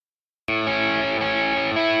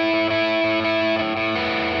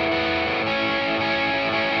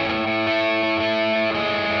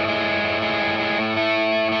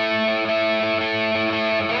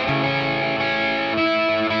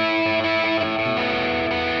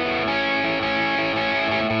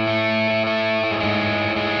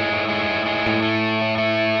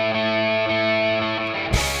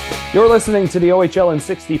You're listening to the OHL in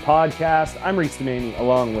 60 podcast. I'm Reese Demaney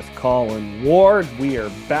along with Colin Ward. We are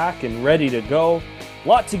back and ready to go.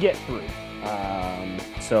 Lot to get through.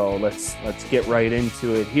 So let's get right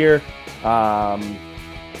into it here. Where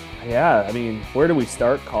do we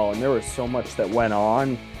start, Colin? There was so much that went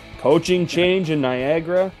on. Coaching change in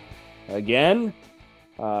Niagara again.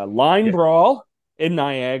 Line brawl in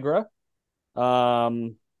Niagara. A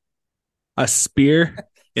spear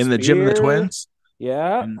in the gym of the Twins.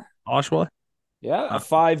 Yeah. In Oshawa. Yeah. A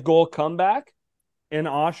 5-goal comeback in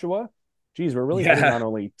Oshawa. Geez, we're really hitting on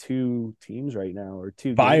only two teams right now, or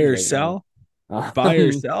two buy games or right sell. now. Buy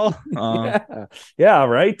or sell. Yeah,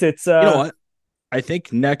 right. It's you know what? I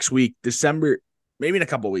think next week, December, maybe in a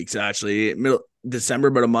couple of weeks, actually, middle December,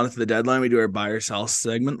 about a month of the deadline, we do our buy or sell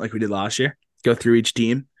segment like we did last year. Go through each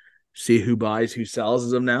team, see who buys, who sells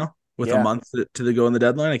as of now, with a month to go in the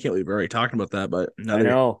deadline. I can't believe we're already talking about that, but I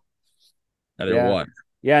know. What?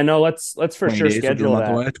 Yeah, no, let's for sure schedule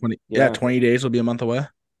that. Away. 20 days will be a month away.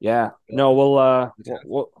 Yeah. No,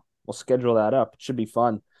 we'll schedule that up. It should be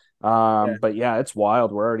fun. But yeah, it's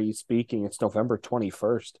wild. We're already speaking. It's November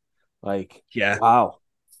 21st. Wow.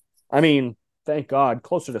 I mean, thank God,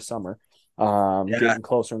 closer to summer. Getting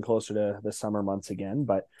closer and closer to the summer months again.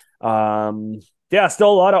 But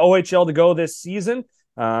still a lot of OHL to go this season.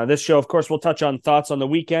 This show, of course, we'll touch on thoughts on the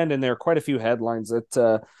weekend, and there are quite a few headlines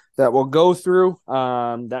that we'll go through.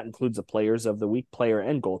 That includes the players of the week, player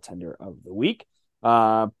and goaltender of the week.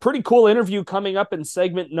 Pretty cool interview coming up in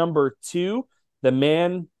segment number 2. The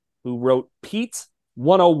man who wrote Pete's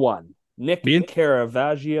 101, Nick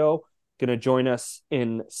Caravaggio, going to join us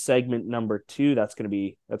in segment number 2. That's going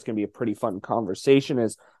to be a pretty fun conversation,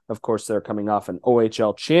 as of course they're coming off an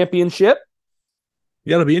OHL championship.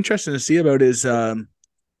 Yeah, it'll be interesting to see about his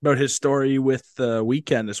story with the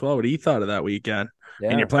weekend as well. What he thought of that weekend. Yeah.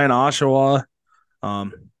 And you're playing Oshawa.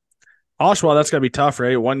 Oshawa, that's going to be tough,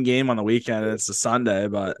 right? One game on the weekend, and it's a Sunday,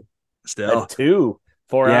 but still. At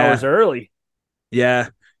 4 hours early. Yeah.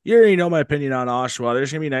 You already know my opinion on Oshawa.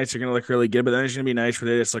 There's going to be nights they're going to look really good, but then there's going to be nights where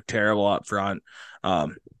they just look terrible up front.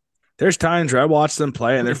 There's times where I watch them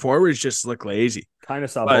play, and their forwards just look lazy. Kind of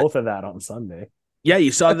saw both of that on Sunday. Yeah,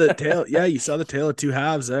 you saw the tail. Yeah, you saw the tail of two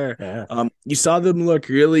halves there. Yeah. You saw them look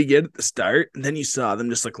really good at the start, and then you saw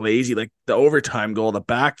them just look lazy. Like the overtime goal, the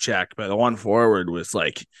back check by the one forward was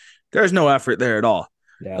like, there's no effort there at all.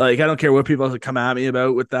 Yeah. Like, I don't care what people come at me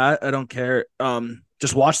about with that. I don't care.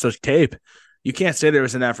 Just watch those tape. You can't say there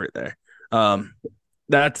was an effort there.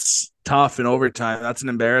 That's tough in overtime. That's an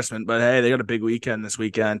embarrassment. But hey, they got a big weekend this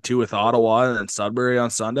weekend too, with Ottawa and then Sudbury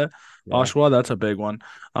on Sunday. Yeah. Oshawa, that's a big one.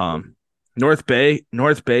 North Bay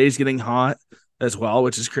is getting hot as well,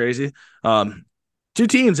 which is crazy. Two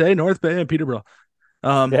teams, North Bay and Peterborough.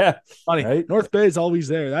 Funny. Right? North Bay is always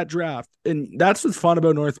there. That draft, and that's what's fun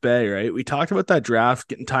about North Bay, right? We talked about that draft,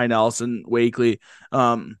 getting Ty Nelson, Wakely.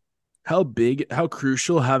 How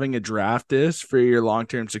crucial having a draft is for your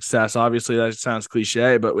long-term success. Obviously, that sounds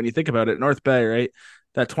cliche, but when you think about it, North Bay, right?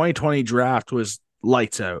 That 2020 draft was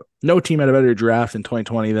lights out. No team had a better draft in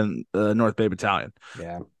 2020 than the North Bay Battalion.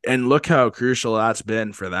 Yeah. And look how crucial that's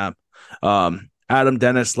been for them. Adam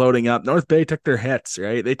Dennis loading up. North Bay took their hits,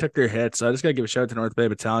 right? They took their hits. So I just got to give a shout out to North Bay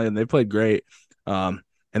Battalion. They played great. And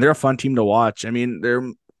they're a fun team to watch. I mean, they're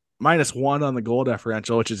 -1 on the goal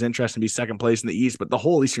differential, which is interesting to be second place in the East, but the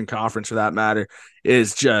whole Eastern Conference, for that matter,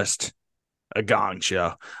 is just a gong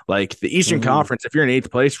show. Like the Eastern Conference, if you're in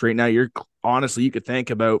 8th place right now, you could think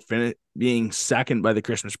about being second by the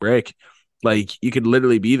Christmas break. Like you could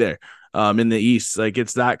literally be there in the East. Like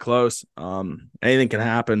it's that close. Anything can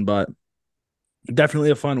happen, but definitely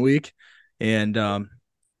a fun week. And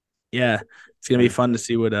it's gonna be fun to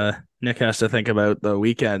see what Nick has to think about the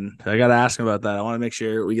weekend. I gotta ask him about that. I want to make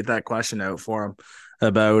sure we get that question out for him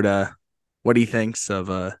about what he thinks of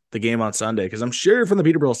the game on Sunday, because I'm sure from the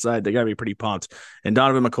Peterborough side they gotta be pretty pumped. And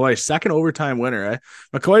Donovan McCoy, second overtime winner.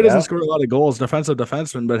 McCoy doesn't score a lot of goals, defensive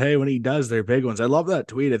defenseman, but hey, when he does, they're big ones. I love that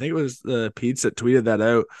tweet. I think it was the Petes that tweeted that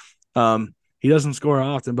out. He doesn't score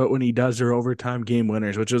often, but when he does, they're overtime game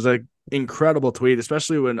winners, which was an incredible tweet,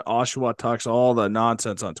 especially when Oshawa talks all the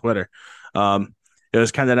nonsense on Twitter. It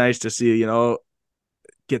was kind of nice to see,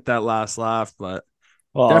 get that last laugh, but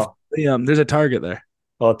definitely there's a target there.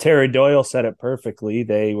 Well, Terry Doyle said it perfectly.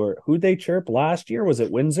 Who'd they chirp last year? Was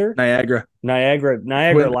it Windsor? Niagara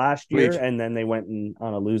last year, and then they went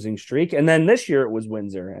on a losing streak. And then this year it was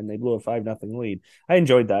Windsor, and they blew a 5-0 lead. I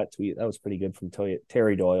enjoyed that tweet. That was pretty good from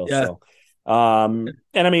Terry Doyle. Yeah. So, and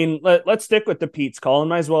I mean, let's stick with the Petes, Colin.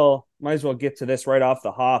 Might as well get to this right off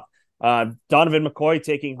the hop. Donovan McCoy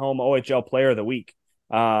taking home OHL Player of the Week.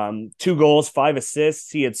 2 goals, 5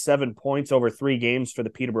 assists. He had 7 points over 3 games for the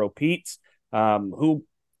Peterborough Petes, who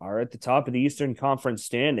are at the top of the Eastern Conference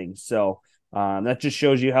standings. So that just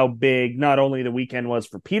shows you how big not only the weekend was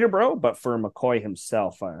for Peterborough, but for McCoy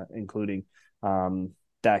himself, including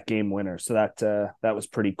that game winner. So that was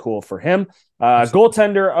pretty cool for him.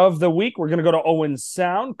 Goaltender of the week, we're going to go to Owen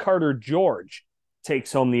Sound. Carter George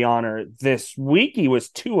takes home the honor this week. He was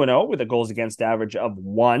 2-0 with a goals against average of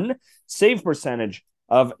 1, save percentage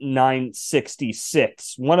of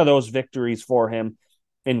 .966. One of those victories for him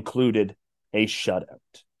included a shutout.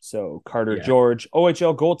 So Carter George,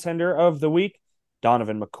 OHL goaltender of the week.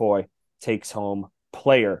 Donovan McCoy takes home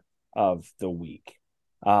player of the week.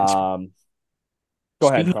 Go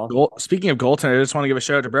ahead, Colin. Speaking of goaltender, I just want to give a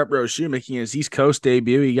shout out to Brett Brochu making his East Coast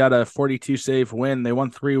debut. He got a 42 save win. They won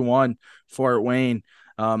 3-1 Fort Wayne.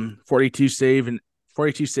 42 saves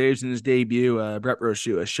in his debut. Brett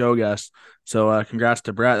Brochu, a show guest. So congrats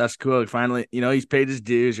to Brett. That's cool. Finally, he's paid his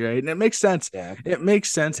dues, right? And it makes sense. Yeah. It makes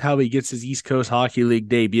sense how he gets his East Coast Hockey League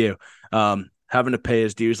debut. Having to pay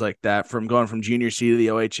his dues like that, from going from junior C to the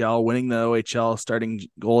OHL, winning the OHL starting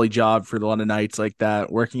goalie job for the London Knights like that,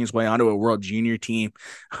 working his way onto a world junior team.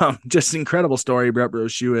 Just an incredible story Brett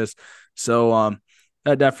Brochu is. So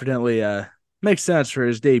that definitely makes sense for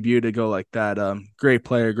his debut to go like that. Great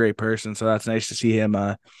player, great person. So that's nice to see him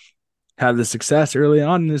have the success early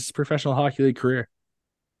on in his professional hockey league career.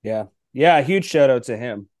 Yeah. Huge shout out to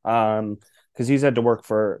him. Because he's had to work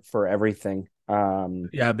for everything.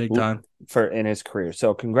 Big time in his career.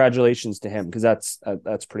 So congratulations to him, because that's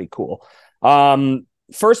pretty cool.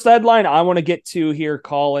 First headline I want to get to here,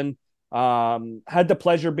 Colin. Had the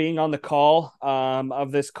pleasure being on the call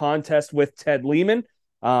of this contest with Ted Lehman.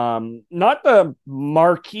 Not the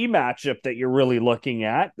marquee matchup that you're really looking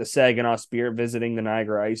at, the Saginaw Spirit visiting the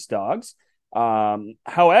Niagara Ice Dogs.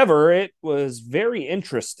 However, it was very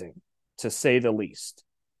interesting, to say the least.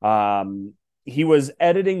 He was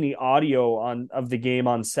editing the audio of the game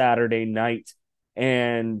on Saturday night,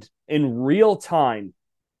 and in real time,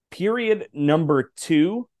 period number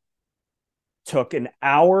 2 took 1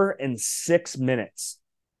 hour and 6 minutes.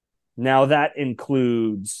 Now that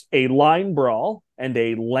includes a line brawl and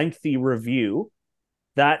a lengthy review.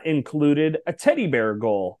 That included a teddy bear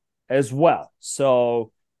goal as well.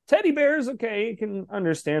 So teddy bears, okay, you can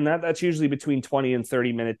understand that. That's usually between 20 and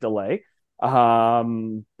 30 minute delay.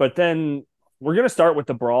 But then we're going to start with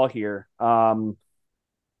the brawl here.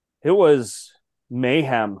 It was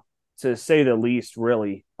mayhem, to say the least,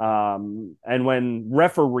 really. And when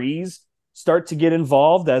referees start to get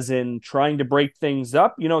involved, as in trying to break things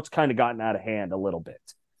up, it's kind of gotten out of hand a little bit.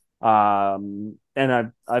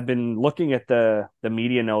 And I've been looking at the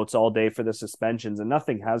media notes all day for the suspensions, and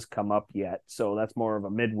nothing has come up yet. So that's more of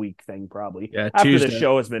a midweek thing, probably. Yeah, after Tuesday. The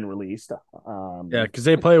show has been released. Because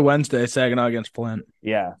they play Wednesday, Saginaw against Flint.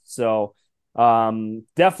 Yeah, so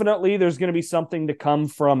definitely there's going to be something to come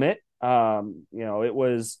from it. It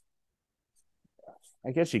was,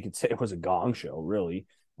 I guess you could say, it was a gong show, really.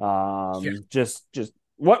 Just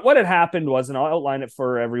what had happened was, and I'll outline it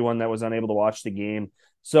for everyone that was unable to watch the game.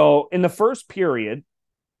 So in the first period,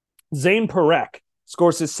 Zane Parekh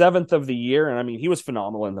scores his 7th of the year. And I mean, he was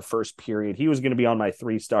phenomenal in the first period. He was going to be on my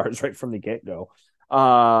 3 stars right from the get-go.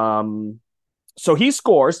 So he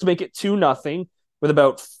scores to make it 2-0 with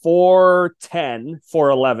about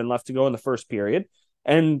 4:11 left to go in the first period,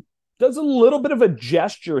 and does a little bit of a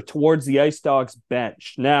gesture towards the Ice Dogs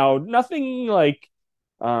bench. Now, nothing like,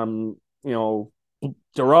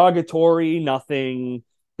 derogatory, nothing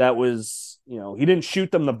that was, he didn't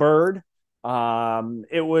shoot them the bird.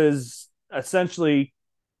 It was essentially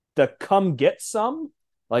the come get some,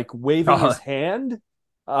 like waving his hand.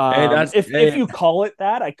 If you call it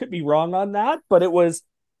that, I could be wrong on that, but it was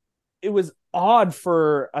odd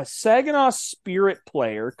for a Saginaw Spirit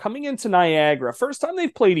player coming into Niagara. First time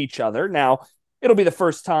they've played each other. Now, it'll be the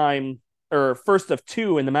first time, or first of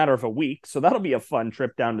 2 in the matter of a week. So that'll be a fun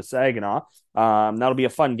trip down to Saginaw. That'll be a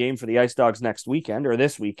fun game for the Ice Dogs next weekend, or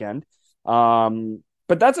this weekend.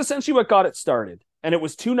 But that's essentially what got it started. And it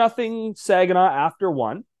was 2-0 Saginaw after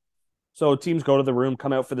 1. So teams go to the room,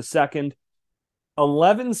 come out for the second.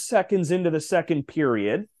 11 seconds into the second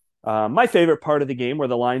period, my favorite part of the game, where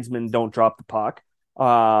the linesmen don't drop the puck.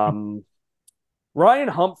 Ryan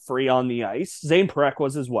Humphrey on the ice. Zane Parekh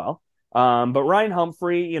was as well. But Ryan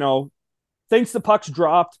Humphrey, thinks the puck's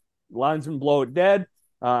dropped. Linesmen blow it dead.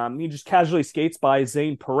 He just casually skates by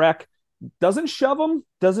Zane Parekh. Doesn't shove him.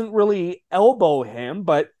 Doesn't really elbow him.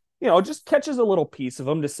 But, just catches a little piece of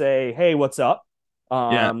him to say, hey, what's up?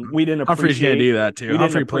 We didn't Humphrey's gonna do that too. We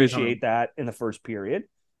didn't appreciate that in the first period.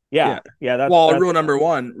 Yeah. That's rule number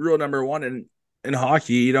one, and in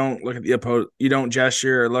hockey, you don't look at you don't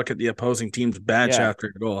gesture or look at the opposing team's bench Yeah. after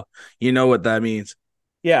a goal. You know what that means.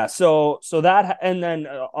 Yeah. So that, and then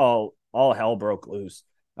all hell broke loose.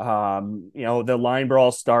 The line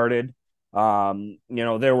brawl started.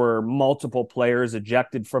 There were multiple players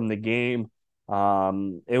ejected from the game.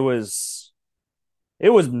 It was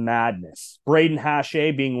madness. Braden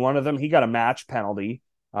Hache being one of them. He got a match penalty.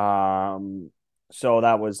 So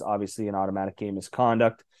that was obviously an automatic game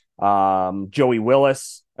misconduct. Joey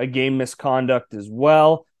Willis, a game misconduct as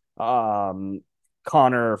well. Connor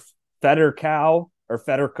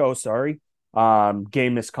Federco, sorry.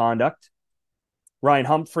 Game misconduct. Ryan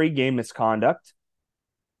Humphrey, game misconduct.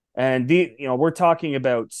 And we're talking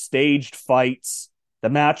about staged fights, the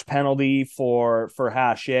match penalty for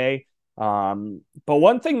Hache. But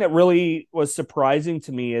one thing that really was surprising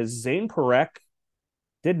to me is Zane Perek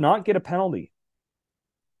did not get a penalty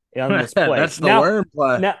on this play. That's the worm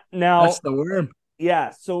play. Now, that's the worm.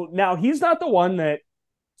 Yeah. So now he's not the one that,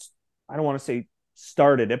 I don't want to say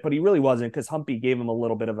started it, but he really wasn't, because Humpy gave him a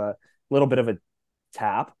little bit of a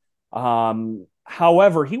tap.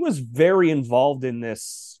 However, he was very involved in this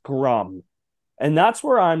scrum, and that's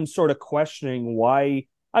where I'm sort of questioning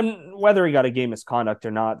whether he got a game misconduct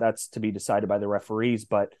or not. That's to be decided by the referees,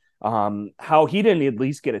 but how he didn't at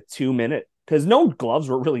least get a 2-minute, because no gloves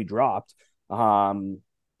were really dropped.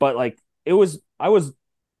 But like it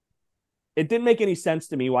didn't make any sense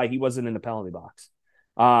to me why he wasn't in the penalty box.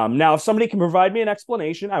 Now, if somebody can provide me an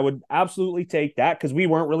explanation, I would absolutely take that, because we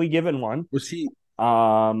weren't really given one. Was he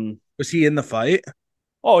in the fight?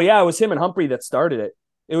 Oh yeah, it was him and Humphrey that started it.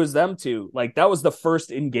 It was them two. Like, that was the first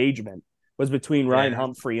engagement, was between Ryan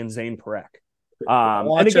Humphrey and Zane Perek. I'll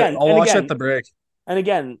watch at the break. And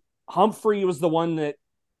again, Humphrey was the one that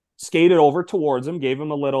skated over towards him, gave him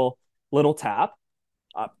a little tap.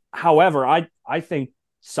 However, I think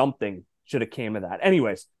something should have came of that.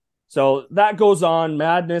 Anyways, so that goes on.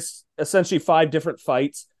 Madness, essentially 5 different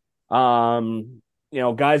fights. Guys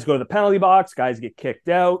go to the penalty box, guys get kicked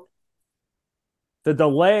out. The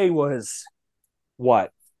delay was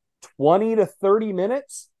what, 20 to 30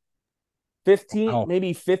 minutes? 15,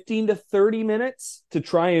 maybe 15 to 30 minutes to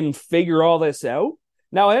try and figure all this out.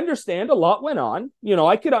 Now, I understand a lot went on.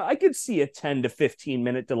 I could see a 10 to 15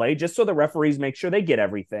 minute delay just so the referees make sure they get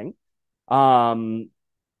everything.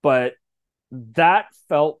 But that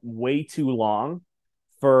felt way too long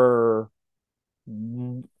for,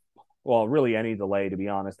 well, really any delay, to be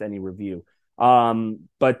honest, any review.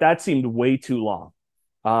 But that seemed way too long.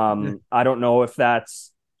 I don't know if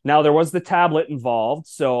that's, now there was the tablet involved.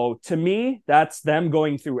 So to me, that's them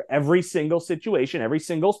going through every single situation, every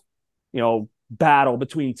single, battle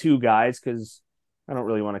between two guys, because I don't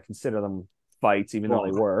really want to consider them fights, even though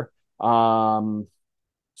they were.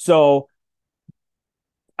 So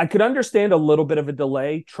I could understand a little bit of a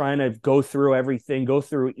delay trying to go through everything, go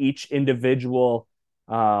through each individual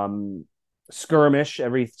skirmish,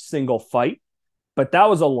 every single fight. But that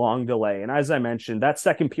was a long delay. And as I mentioned, that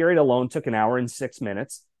second period alone took 1 hour and 6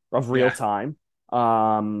 minutes of real time.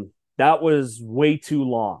 That was way too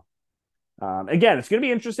long. Again, it's going to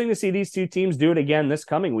be interesting to see these two teams do it again this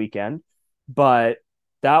coming weekend. But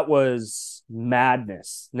that was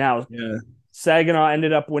madness. Now, Saginaw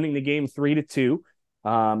ended up winning the game 3-2.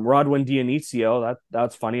 Rodwin Dionisio,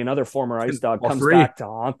 that's funny. Another former Ice Dog comes back to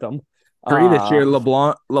haunt them. 3 this year.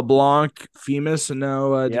 LeBlanc, Femus, and now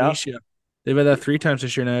Dionisio. They've had that 3 times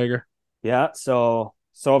this year, Niagara. Yeah, so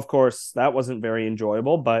of course that wasn't very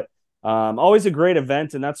enjoyable, but always a great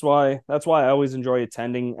event, and that's why I always enjoy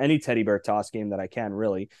attending any teddy bear toss game that I can.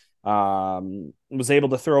 Really, was able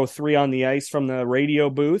to throw 3 on the ice from the radio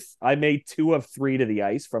booth. I made 2 of 3 to the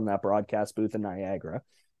ice from that broadcast booth in Niagara.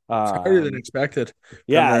 It's harder than expected.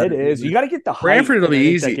 Yeah, it is. You got to get the height. Brantford will be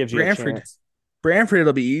easy. Brantford,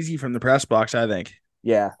 it'll be easy from the press box, I think.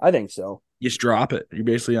 Yeah, I think so. You just drop it. You're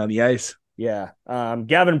basically on the ice. Yeah.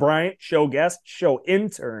 Gavin Bryant, show guest, show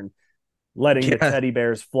intern, letting the teddy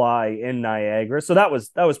bears fly in Niagara. So that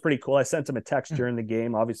was pretty cool. I sent him a text during the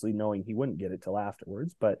game, obviously knowing he wouldn't get it till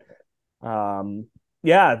afterwards. But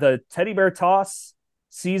the teddy bear toss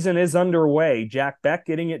season is underway. Jack Beck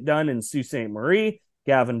getting it done in Sault Ste. Marie.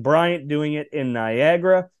 Gavin Bryant doing it in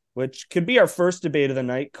Niagara, which could be our first debate of the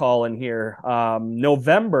night call in here.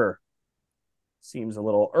 November seems a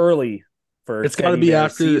little early for it's got to be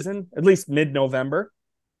after season, at least mid-November.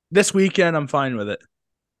 This weekend, I'm fine with it.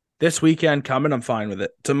 This weekend coming, I'm fine with it.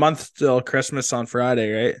 It's a month till Christmas on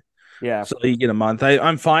Friday, right? Yeah. So you get a month.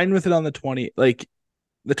 I'm fine with it on the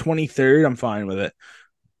 23rd. I'm fine with it.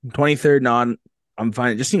 23rd, I'm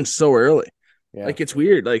fine. It just seems so early. Yeah. Like, it's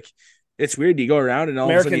weird. Like, it's weird. You go around and all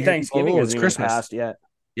American of a sudden Thanksgiving it's Christmas. Christmas. Passed yet.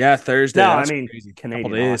 Yeah, Thursday. No, I That's mean crazy. Couple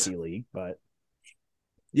Canadian days. Hockey League, but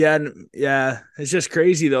Yeah, yeah. It's just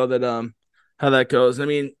crazy though that how that goes. I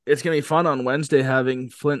mean, it's gonna be fun on Wednesday having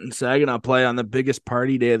Flint and Saginaw play on the biggest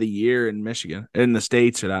party day of the year in Michigan, in the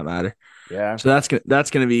States for that matter. yeah, So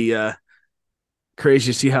that's gonna be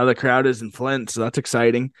crazy to see how the crowd is in Flint. So that's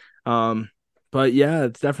exciting. Um, but yeah,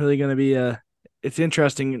 it's definitely gonna be it's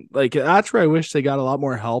interesting. Like that's where I wish they got a lot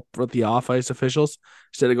more help with the off ice officials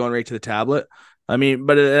instead of going right to the tablet. I mean,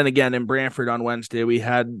 but then again, in Brantford on Wednesday, we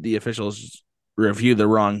had the officials review the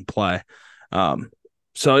wrong play. Um,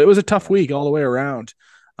 so it was a tough week all the way around.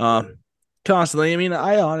 Constantly. I mean,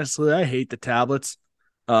 I hate the tablets.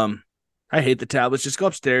 Um, I hate the tablets. Just go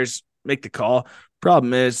upstairs, make the call.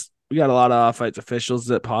 Problem is, we got a lot of off-ice officials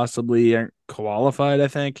that possibly aren't qualified, I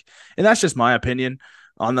think. And that's just my opinion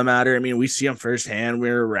on the matter. I mean, we see them firsthand.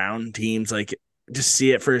 We're around teams, like, just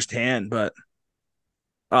see it firsthand. But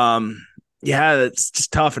yeah, it's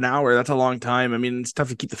just tough. An hour, that's a long time. I mean, it's tough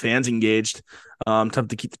to keep the fans engaged. Tough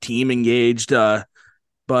to keep the team engaged. But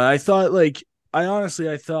I thought with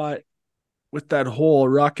that whole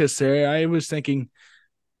ruckus there, I was thinking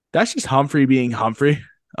that's just Humphrey being Humphrey.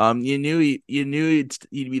 You knew he'd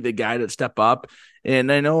be the guy that step up.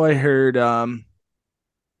 And I know I heard Ben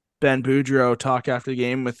Boudreau talk after the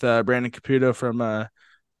game with Brandon Caputo from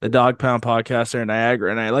the Dog Pound podcast there in Niagara,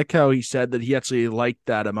 and I like how he said that he actually liked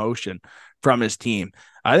that emotion from his team.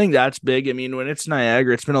 I think that's big. I mean, when it's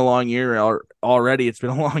Niagara, it's been a long year already. It's been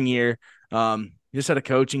a long year. You just had a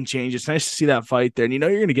coaching change. It's nice to see that fight there, and you're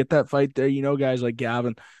going to get that fight there. Guys like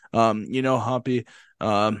Gavin, Humpy,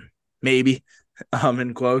 maybe,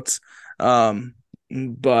 in quotes, but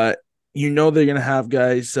they're going to have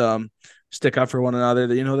guys stick up for one another.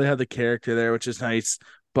 They have the character there, which is nice,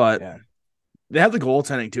 but. Yeah. They have the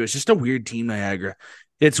goaltending too. It's just a weird team, Niagara.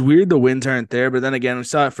 It's weird the wins aren't there, but then again, we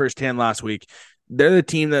saw it firsthand last week. They're the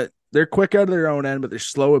team that they're quick out of their own end, but they're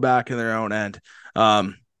slow back in their own end.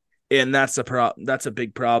 And that's a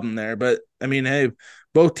big problem there. But I mean, hey,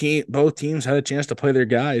 both teams had a chance to play their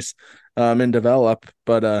guys and develop.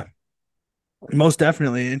 But most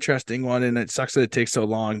definitely an interesting one, and it sucks that it takes so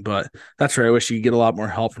long. But that's where I wish you could get a lot more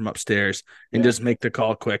help from upstairs and just make the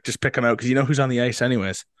call quick. Just pick them out because you know who's on the ice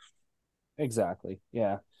anyways. Exactly.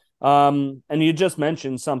 Yeah. And you just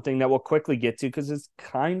mentioned something that we'll quickly get to because it's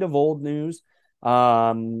kind of old news.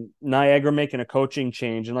 Niagara making a coaching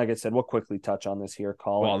change, and like I said, we'll quickly touch on this here,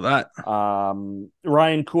 Colin.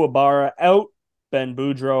 Ryan Kuwabara out. Ben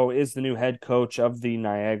Boudreau is the new head coach of the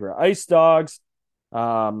Niagara Ice Dogs.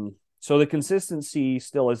 So the consistency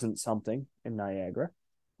still isn't something in Niagara.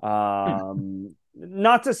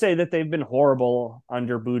 Not to say that they've been horrible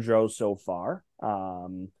under Boudreau so far.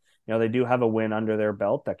 They do have a win under their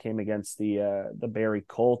belt that came against the Barrie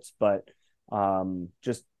Colts, but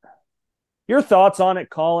just your thoughts on it,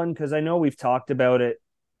 Colin, because I know we've talked about it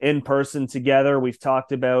in person together. We've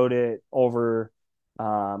talked about it over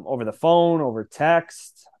the phone, over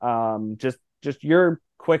text. Just your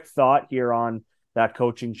quick thought here on that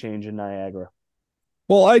coaching change in Niagara.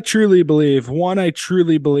 Well, I truly believe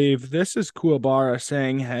this is Kuwabara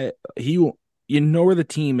saying, hey, you know where the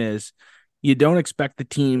team is. You don't expect the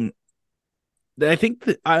team. I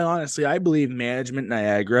believe management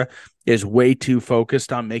Niagara is way too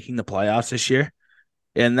focused on making the playoffs this year.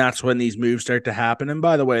 And that's when these moves start to happen. And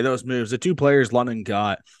by the way, those moves, the two players London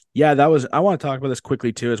got, I want to talk about this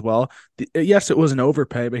quickly too as well. Yes, it was an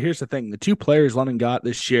overpay, but here's the thing. The two players London got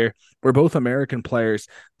this year were both American players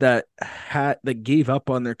that gave up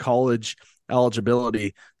on their college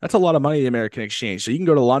eligibility. That's a lot of money in the American exchange. So you can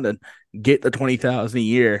go to London, get the $20,000 a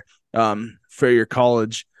year for your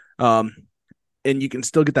college, and you can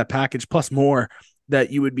still get that package plus more that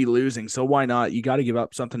you would be losing. So why not? You got to give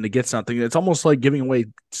up something to get something. It's almost like giving away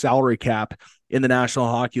salary cap in the National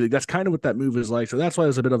Hockey League. That's kind of what that move is like. So that's why it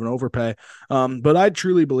was a bit of an overpay. But I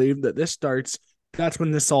truly believe that that's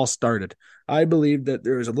when this all started. I believe that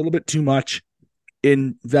there was a little bit too much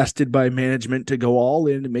invested by management to go all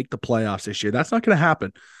in and make the playoffs this year. That's not going to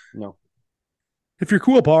happen. No. If you're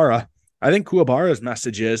Kuwabara, I think Kuwabara's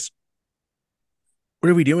message is, what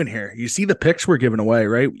are we doing here? You see the picks we're giving away,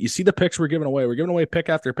 right? You see the picks we're giving away. We're giving away pick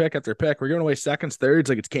after pick after pick. We're giving away seconds, thirds,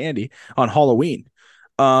 like it's candy on Halloween.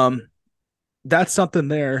 That's something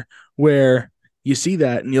there where you see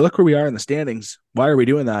that and you look where we are in the standings. Why are we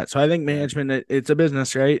doing that? So I think management, it's a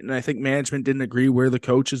business, right? And I think management didn't agree where the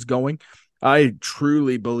coach is going. I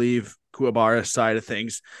truly believe Kuwabara's side of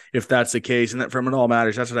things, if that's the case, and that from it all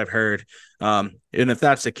matters. That's what I've heard. And if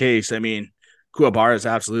that's the case, I mean, Kuwabara is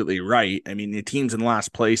absolutely right. I mean, the team's in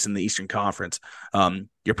last place in the Eastern Conference.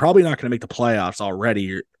 You're probably not going to make the playoffs already.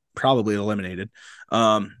 You're probably eliminated.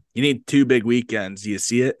 You need 2 big weekends. Do you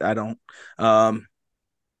see it? I don't.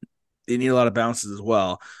 You need a lot of bounces as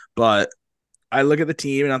well. But I look at the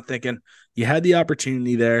team and I'm thinking, you had the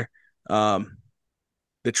opportunity there.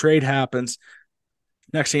 The trade happens.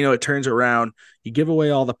 Next thing you know, it turns around. You give away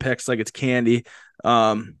all the picks like it's candy.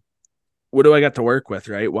 What do I got to work with,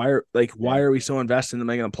 right? Why are we so invested in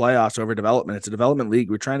making the playoffs over development? It's a development league.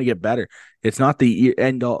 We're trying to get better. It's not the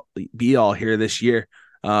end all be all here this year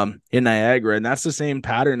in Niagara. And that's the same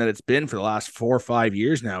pattern that it's been for the last 4 or 5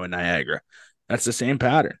 years now in Niagara. That's the same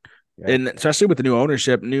pattern. Yeah. And especially with the new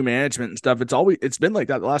ownership, new management and stuff, it's been like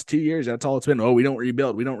that the last 2 years. That's all it's been. Oh, we don't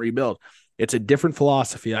rebuild. It's a different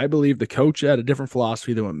philosophy. I believe the coach had a different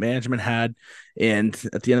philosophy than what management had. And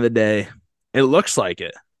at the end of the day, it looks like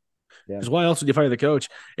it. Because why else would you fire the coach?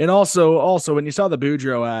 And also, when you saw the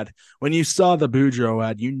Boudreaux ad,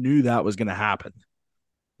 you knew that was going to happen.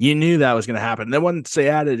 And then once they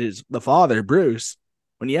added the father, Bruce,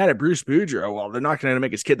 when you added Bruce Boudreaux, well, they're not going to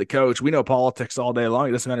make his kid the coach. We know politics all day long.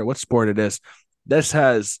 It doesn't matter what sport it is. This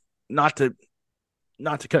has not to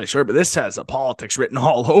cut it short, but this has a politics written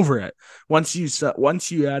all over it. Once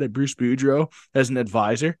you added Bruce Boudreaux as an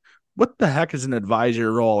advisor, what the heck is an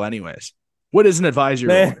advisor role, anyways? What is an advisor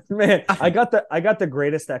role? Man, I got the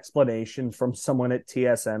greatest explanation from someone at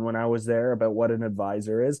TSN when I was there about what an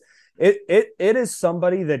advisor is. It is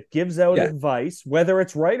somebody that gives out advice, whether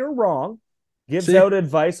it's right or wrong, gives out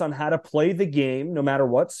advice on how to play the game, no matter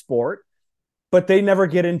what sport, but they never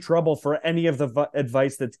get in trouble for any of the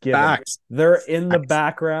advice that's given. Facts. They're in the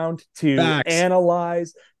background to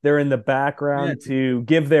analyze. They're in the background to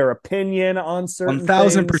give their opinion on certain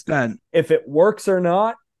 1,000%. If it works or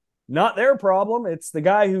not their problem. It's the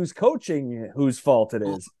guy who's coaching whose fault it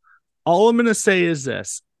is. All I'm going to say is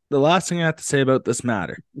this. The last thing I have to say about this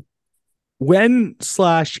matter.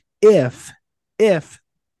 When/if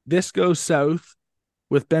this goes south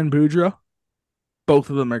with Ben Boudreaux, both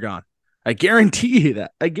of them are gone. I guarantee you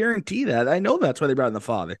that. I know that's why they brought in the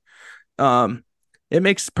father. It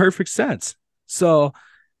makes perfect sense. So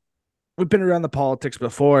we've been around the politics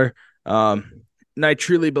before. And I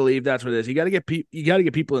truly believe that's what it is. You got to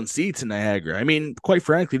get people in seats in Niagara. I mean, quite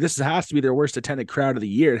frankly, this has to be their worst attended crowd of the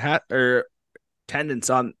year. Attendance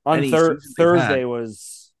on Thursday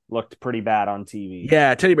looked pretty bad on TV.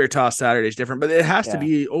 Yeah, Teddy Bear Toss Saturday is different, but it has to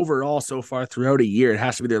be overall so far throughout a year. It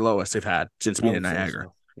has to be their lowest they've had since being in Niagara.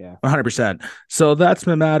 So. Yeah, 100%. So that's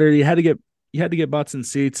the matter. You had to get butts in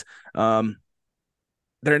seats. They're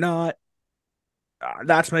not.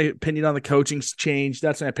 That's my opinion on the coaching change.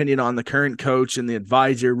 That's my opinion on the current coach and the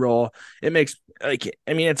advisor role. It makes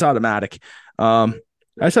it's automatic. I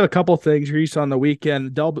just have a couple of things. Reese on the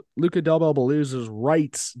weekend, Luca Del Belbalou's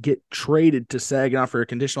rights get traded to Saginaw for a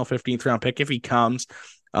conditional 15th round pick if he comes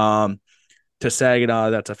to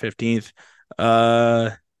Saginaw. That's a 15th.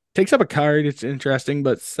 Takes up a card. It's interesting,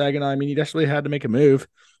 but Saginaw, he desperately had to make a move.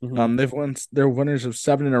 Mm-hmm. They're winners of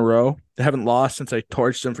 7 in a row. They haven't lost since I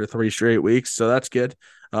torched them for 3 straight weeks, so that's good.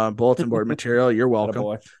 Bulletin board material. You're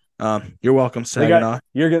welcome. You're welcome, Saginaw.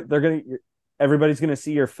 Everybody's gonna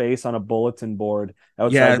see your face on a bulletin board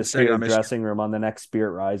outside the Spirit dressing room on the next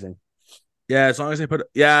Spirit Rising. Yeah, as long as they put.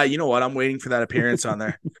 Yeah, you know what? I'm waiting for that appearance on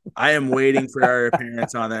there. I am waiting for our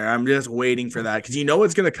appearance on there. I'm just waiting for that because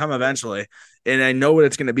it's going to come eventually, and I know what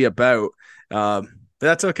it's going to be about. But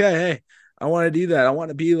that's okay. Hey, I want to do that. I want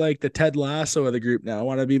to be like the Ted Lasso of the group now. I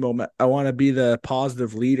want to be the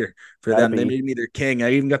positive leader for them. They made me their king.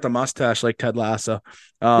 I even got the mustache like Ted Lasso.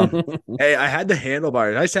 Hey, I had the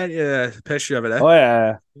handlebars. I sent you a picture of it. Oh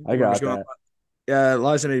yeah, I got that. Yeah,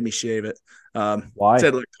 Liza made me shave it. Why?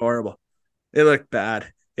 Said it looked horrible. It looked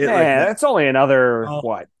bad. That's only another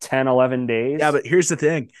 10, 11 days. Yeah, but here's the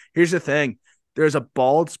thing. There's a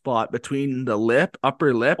bald spot between the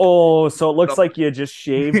upper lip. Oh, so it looks like you just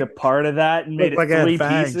shaved a part of that and made it 3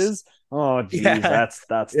 pieces. Oh, geez, that's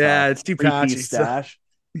tough. It's too patchy. Stash.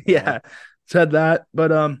 Said that.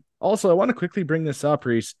 But also, I want to quickly bring this up,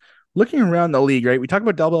 Reese. Looking around the league, right? We talk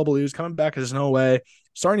about Del Belbalou's coming back as an OA.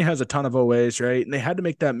 Sarnia has a ton of OAs, right? And they had to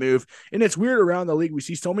make that move. And it's weird around the league. We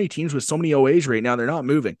see so many teams with so many OAs right now. They're not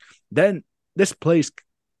moving. Then this plays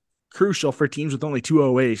crucial for teams with only 2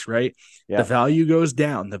 OAs, right? Yeah. The value goes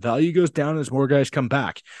down. As more guys come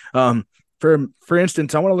back. For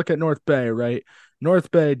instance, I want to look at North Bay, right?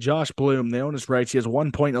 North Bay, Josh Bloom, they own his rights. He has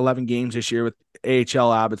 1.11 games this year with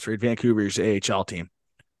AHL Abbotsford, Vancouver's AHL team.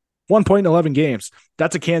 1.11 games.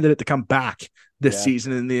 That's a candidate to come back this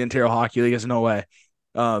season in the Ontario Hockey League as an OA.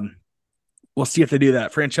 We'll see if they do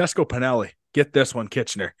that. Francesco Pinelli, get this one,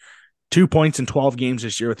 Kitchener. 2 points in 12 games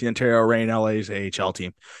this year with the Ontario Reign LA's AHL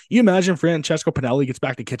team. You imagine Francesco Pinelli gets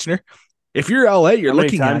back to Kitchener? If you're LA, you're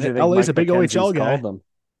looking at it. LA's a big OHL guy.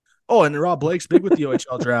 Oh, and Rob Blake's big with the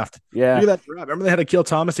OHL draft. Yeah. Look at that draft. Remember they had to kill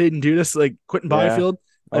Thomas Hayden Dudas, like Quentin Byfield?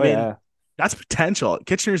 Oh, yeah. That's potential.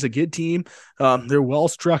 Kitchener's a good team. They're well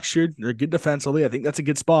structured. They're good defensively. I think that's a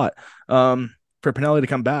good spot for Pinelli to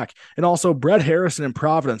come back. And also Brett Harrison in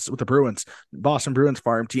Providence with the Bruins, Boston Bruins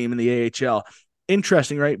farm team in the AHL.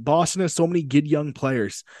 Interesting, right? Boston has so many good young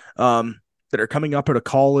players that are coming up out of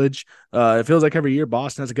college. It feels like every year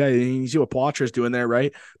Boston has a guy. You see what Poitras doing there,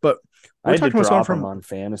 right? But we're talking about someone from on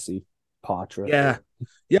fantasy. Poitras. Yeah.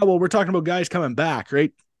 Well, we're talking about guys coming back,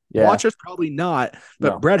 right? Yeah. Poitras probably not,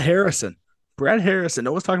 but no. Brett Harrison.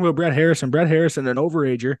 No one's talking about Brett Harrison, an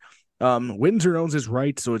overager. Windsor owns his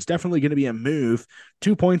rights, so it's definitely going to be a move.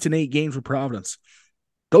 2 points in 8 games for Providence.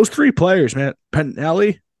 Those 3 players, man.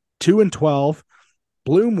 Pinelli, 2-12.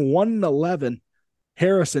 Bloom, 1-11.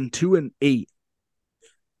 Harrison, 2-8.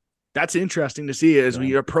 That's interesting to see as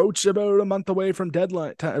we approach about a month away from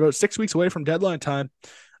deadline time, about 6 weeks away from deadline time.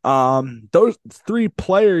 Those 3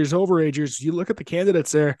 players, overagers, you look at the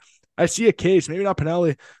candidates there. I see a case, maybe not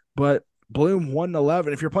Pinelli, but Bloom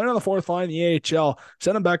 1-11. If you're playing on the 4th line in the AHL,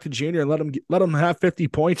 send him back to junior and let him have 50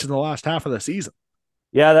 points in the last half of the season.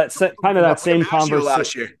 Yeah, that's kind of that same conversation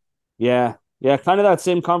last year. Yeah, kind of that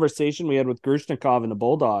same conversation we had with Grushnikov and the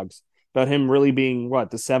Bulldogs about him really being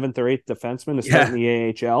the 7th or 8th defenseman to start in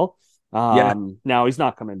the AHL. Now he's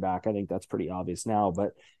not coming back. I think that's pretty obvious now,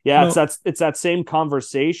 but it's that same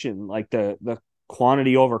conversation, like the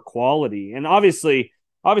quantity over quality. And obviously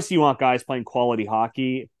you want guys playing quality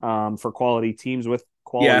hockey for quality teams with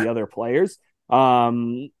quality other players. But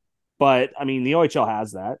I mean, the OHL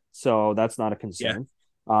has that, so that's not a concern.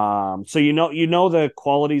 So the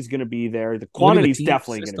quality is going to be there. The quantity is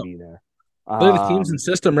definitely going to be there. Look at the teams and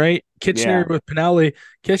system, right? Kitchener with Pinelli,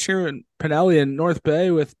 and North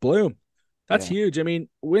Bay with Bloom. That's huge. I mean,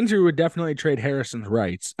 Windsor would definitely trade Harrison's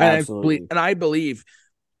rights. Absolutely. I believe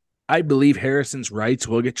Harrison's rights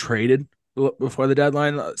will get traded before the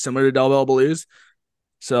deadline, similar to Del Bell Blues.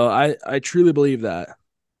 So I truly believe that.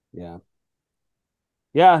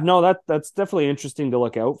 No, that's definitely interesting to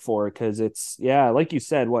look out for, because it's like you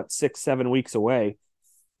said, 6-7 weeks away.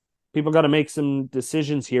 People got to make some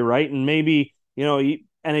decisions here, right? And maybe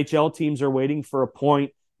NHL teams are waiting for a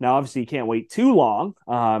point. Now, obviously, you can't wait too long,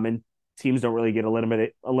 and teams don't really get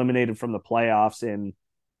eliminated from the playoffs in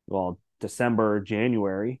December or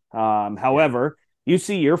January. However, you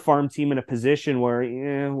see your farm team in a position where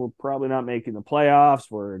we're probably not making the playoffs.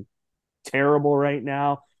 We're terrible right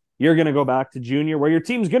now. You're going to go back to junior, where your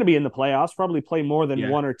team's going to be in the playoffs, probably play more than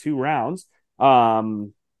 1 or 2 rounds.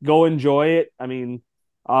 Go enjoy it. I mean,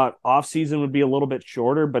 off season would be a little bit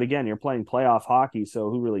shorter, but again, you're playing playoff hockey,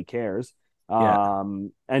 so who really cares?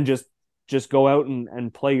 And just go out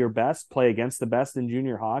and play your best, play against the best in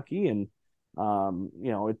junior hockey, and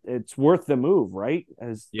it's worth the move, right?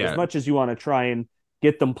 As much as you want to try and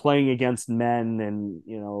get them playing against men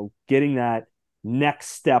and getting that next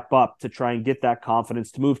step up to try and get that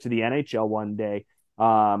confidence to move to the NHL one day,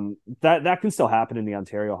 that can still happen in the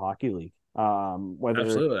Ontario Hockey League. Whether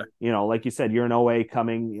Absolutely. Like you said, you're an OA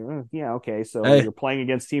coming, so you're playing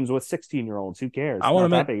against teams with 16-year-olds. Who cares? Not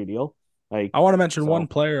that big a deal. I want to mention one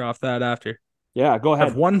player off that after. Yeah, go ahead.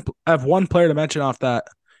 I have one player to mention off that.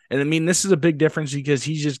 And I mean, this is a big difference because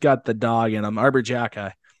he's just got the dog in him. Arbor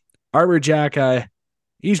Jacki,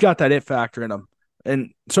 he's got that it factor in him.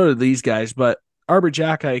 And so do these guys. But Arbor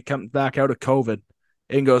Jacki comes back out of COVID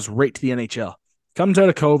and goes right to the NHL. Comes out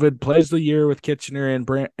of COVID, plays the year with Kitchener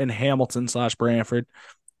and Hamilton / Brantford,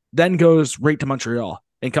 then goes right to Montreal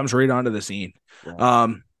and comes right onto the scene. Yeah.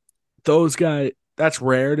 Those guys, that's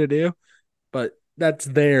rare to do, but that's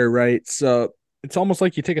there, right? So it's almost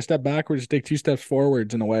like you take a step backwards, take 2 steps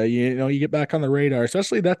forwards in a way. You get back on the radar.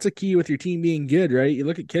 Especially that's a key with your team being good, right? You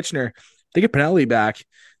look at Kitchener, they get Pinelli back,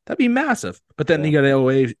 that'd be massive. But then you got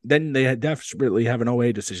OA. Then they desperately have an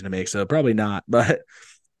OA decision to make, so probably not. But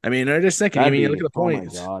I mean, I'm just thinking. You look at the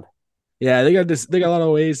points. Oh my God. Yeah, they got a lot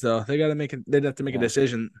of ways though. They got to make it. They'd have to make a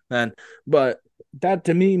decision then. But that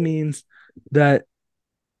to me means that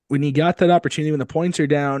when you got that opportunity, when the points are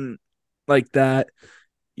down like that,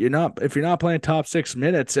 if you're not playing top 6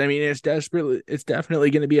 minutes, I mean, it's definitely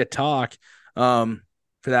going to be a talk, for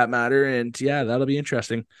that matter. And that'll be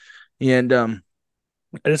interesting. And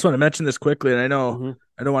I just want to mention this quickly, and I know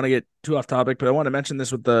I don't want to get too off topic, but I want to mention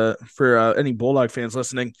this for any Bulldog fans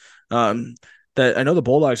listening. That I know the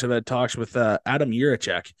Bulldogs have had talks with Adam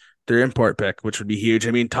Juracek, their import pick, which would be huge.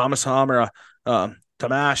 I mean, Tomas Hamara,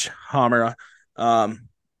 Tomáš Hamara,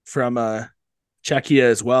 from Czechia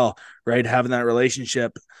as well, right? Having that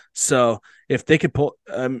relationship So if they could pull,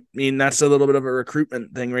 that's a little bit of a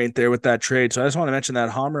recruitment thing right there with that trade. So I just want to mention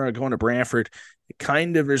that Hammer going to Brantford,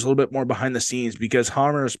 kind of there's a little bit more behind the scenes because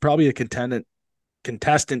Hammer is probably a contestant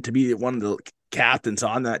to be one of the captains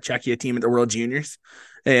on that Czechia team at the World Juniors.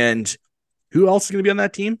 And who else is going to be on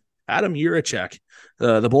that team? Adam Juracek,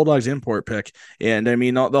 the Bulldogs import pick. And I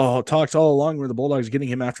mean, the talks all along were the Bulldogs getting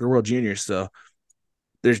him after the World Juniors. So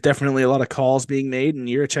there's definitely a lot of calls being made, and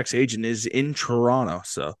Juracek's agent is in Toronto.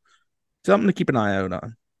 So something to keep an eye out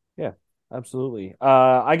on. Yeah, absolutely.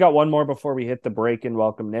 I got one more before we hit the break and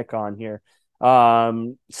welcome Nick on here.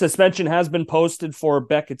 Suspension has been posted for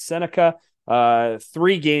Beckett Seneca.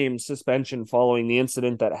 3 games suspension following the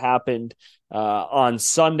incident that happened on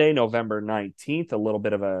Sunday, November 19th. A little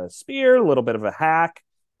bit of a spear, a little bit of a hack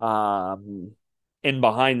in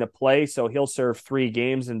behind the play. So he'll serve 3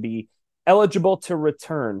 games and be eligible to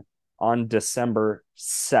return on December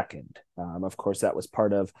 2nd. Of course, that was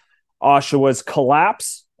part of Oshawa's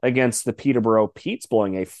collapse against the Peterborough Petes,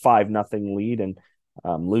 blowing a 5-0 lead and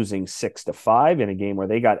losing 6-5 in a game where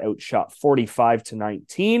they got outshot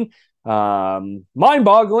 45-19.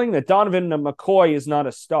 Mind-boggling that Donovan McCoy is not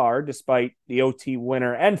a star despite the OT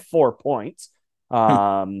winner and 4 points.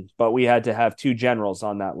 But we had to have 2 generals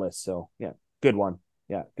on that list. So yeah, good one.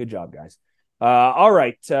 Yeah, good job, guys. All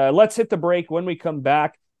right, let's hit the break. When we come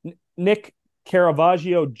back, Nick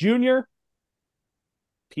Caravaggio Jr.,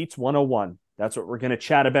 Pete's 101. That's what we're going to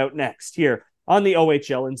chat about next here on the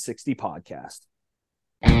OHL in 60 podcast.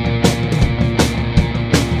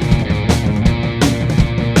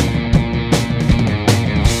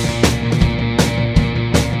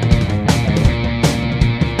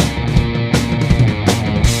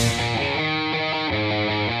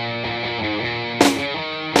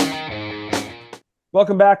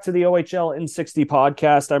 Welcome back to the OHL in 60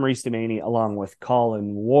 podcast. I'm Reese Demaney along with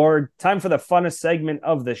Colin Ward. Time for the funnest segment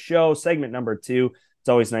of the show, segment number 2. It's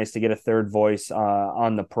always nice to get a third voice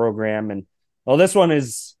on the program. And well, this one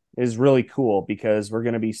is really cool because we're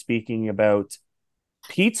going to be speaking about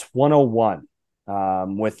Pete's 101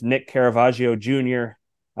 with Nick Caravaggio Jr.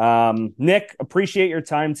 Nick, appreciate your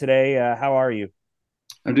time today. How are you?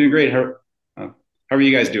 I'm doing great. How are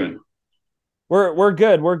you guys doing? We're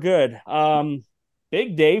good. We're good.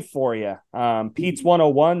 Big day for you. Pete's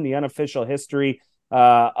 101, the unofficial history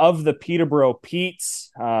of the Peterborough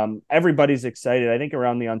Petes. Everybody's excited. I think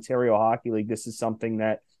around the Ontario Hockey League, this is something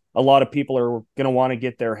that a lot of people are going to want to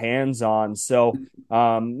get their hands on. So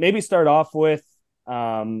maybe start off with,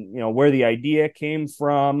 where the idea came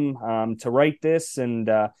from to write this and,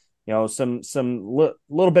 some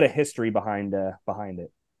little bit of history behind it.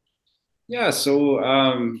 Yeah, so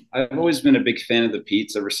I've always been a big fan of the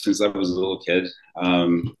Petes ever since I was a little kid.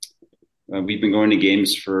 We've been going to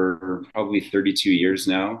games for probably 32 years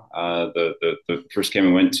now. The first game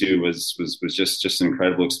I went to was just an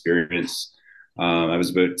incredible experience. I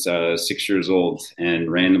was about 6 years old, and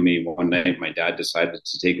randomly one night my dad decided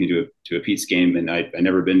to take me to a Petes game, and I'd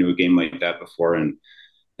never been to a game like that before.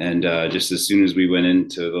 And just as soon as we went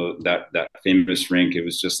into that famous rink, it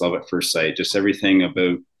was just love at first sight. Just everything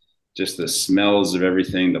about just the smells of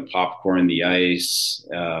everything, the popcorn, the ice,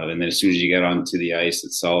 and then as soon as you get onto the ice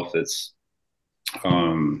itself, it's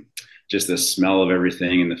just the smell of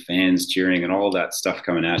everything and the fans cheering and all that stuff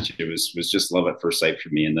coming at you. It was just love at first sight for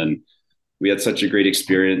me. And then we had such a great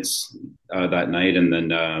experience that night, and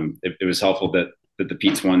then it was helpful that the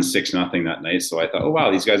Petes won 6-0 that night. So I thought, oh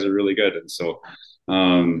wow, these guys are really good. And so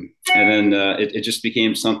and then it just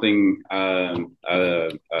became something.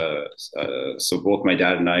 So both my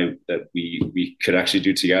dad and I that we could actually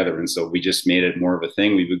do together, and so we just made it more of a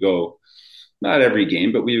thing. We would go, not every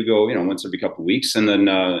game, but we would go, once every couple of weeks. And then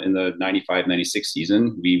in the 95-96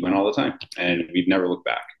 season, we went all the time, and we've never looked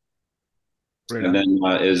back. Right. And then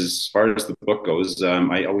as far as the book goes,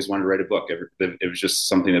 I always wanted to write a book. It was just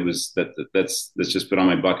something that's just been on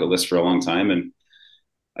my bucket list for a long time, and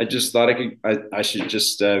I just thought I should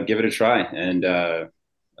just give it a try. And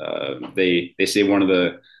they say one of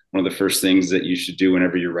the first things that you should do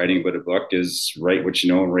whenever you're writing about a book is write what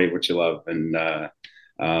you know and write what you love. And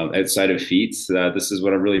outside of feats, this is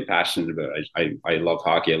what I'm really passionate about. I love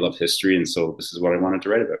hockey. I love history. And so this is what I wanted to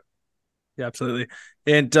write about. Yeah, absolutely.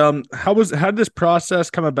 And how did this process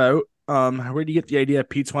come about? Where did you get the idea of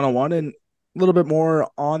Pete's 101, and a little bit more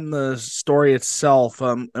on the story itself,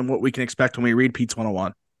 and what we can expect when we read Pete's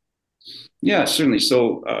 101? Yeah, certainly.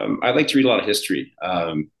 So I like to read a lot of history,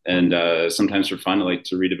 and sometimes for fun, I like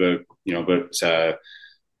to read about some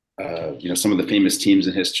of the famous teams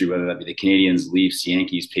in history, whether that be the Canadiens, Leafs,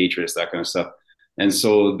 Yankees, Patriots, that kind of stuff. And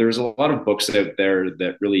so there's a lot of books out there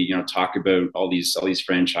that really talk about all these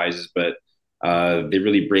franchises, but they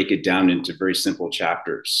really break it down into very simple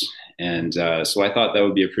chapters. And so I thought that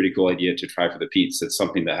would be a pretty cool idea to try for the Petes. It's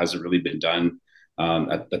something that hasn't really been done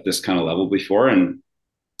at this kind of level before. And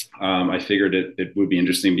I figured it would be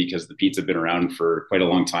interesting because the Petes have been around for quite a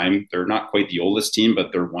long time. They're not quite the oldest team,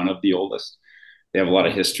 but they're one of the oldest. They have a lot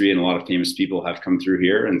of history and a lot of famous people have come through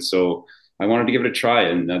here. And so I wanted to give it a try.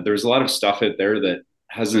 And there's a lot of stuff out there that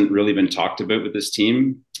hasn't really been talked about with this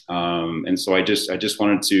team. And so I just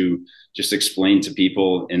wanted to just explain to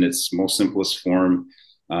people in its most simplest form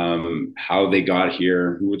how they got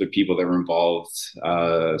here, who were the people that were involved,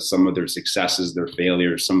 some of their successes, their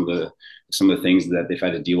failures, some of the things that they've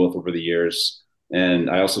had to deal with over the years. And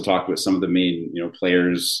I also talked with some of the main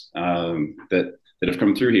players that have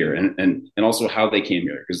come through here, and also how they came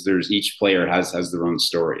here, because each player has their own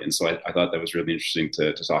story. And so I thought that was really interesting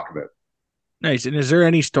to talk about. Nice. And is there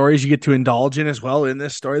any stories you get to indulge in as well in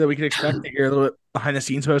this story that we can expect to hear a little bit behind the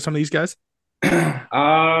scenes about some of these guys?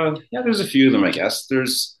 Yeah, there's a few of them, I guess.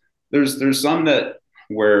 There's some that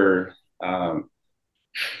where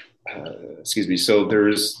excuse me. So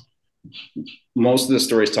there's most of the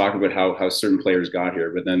stories talk about how certain players got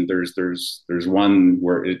here, but then there's one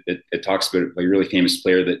where it talks about a really famous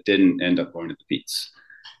player that didn't end up going to the Petes,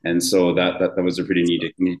 and so that was a pretty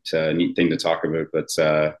neat thing to talk about. But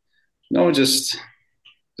no, just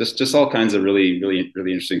all kinds of really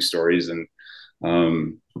interesting stories, and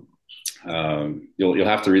you'll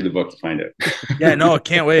have to read the book to find it. Yeah, no,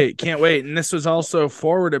 can't wait. And this was also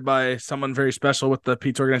forwarded by someone very special with the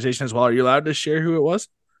Pete's organization as well. Are you allowed to share who it was?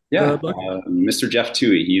 Yeah, Mr. Jeff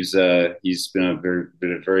Toohey. He's been a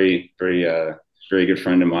very good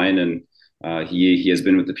friend of mine, and he has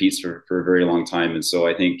been with the Petes for a very long time. And so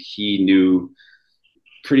I think he knew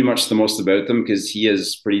pretty much the most about them, because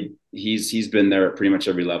he's been there at pretty much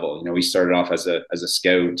every level. He started off as a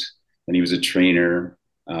scout, and he was a trainer,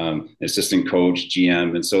 assistant coach,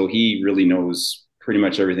 GM, and so he really knows pretty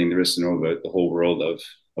much everything there is to know about the whole world of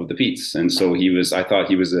the Petes. And so I thought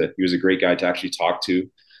he was a great guy to actually talk to,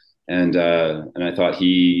 and I thought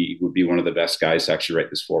he would be one of the best guys to actually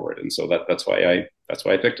write this forward. And so that's why I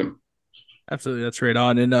picked him. Absolutely, that's right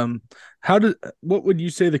on. And what would you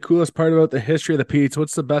say the coolest part about the history of the Petes?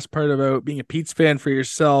 What's the best part about being a Petes fan for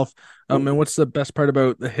yourself? And what's the best part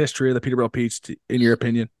about the history of the Peterborough Petes, in your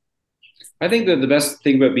opinion? I think that the best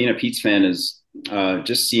thing about being a Petes fan is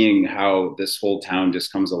just seeing how this whole town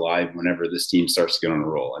just comes alive whenever this team starts to get on a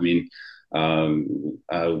roll. I mean,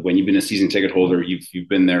 when you've been a season ticket holder, you've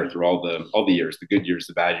been there through all the years, the good years,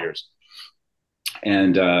 the bad years,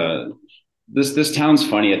 and this town's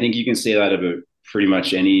funny. I think you can say that about pretty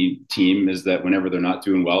much any team, is that whenever they're not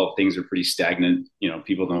doing well, things are pretty stagnant.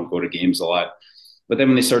 People don't go to games a lot, but then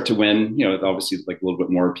when they start to win, obviously like a little bit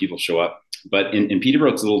more people show up. But in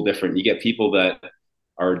Peterborough, it's a little different. You get people that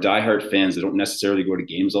are diehard fans that don't necessarily go to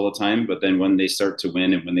games all the time, but then when they start to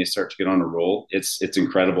win and when they start to get on a roll, it's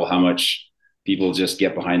incredible how much people just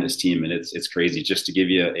get behind this team, and it's crazy. Just to give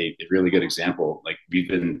you a really good example, like, we've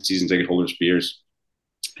been season ticket holders for years,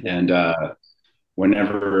 and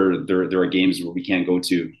whenever there are games where we can't go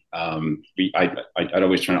to, I'd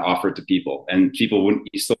always try to offer it to people, and people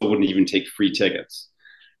wouldn't even take free tickets.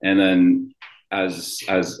 And then as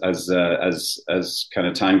kind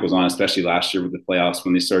of time goes on, especially last year with the playoffs,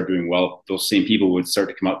 when they started doing well, those same people would start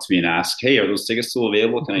to come up to me and ask, "Hey, are those tickets still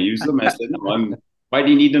available? Can I use them?" And I said, "No, why do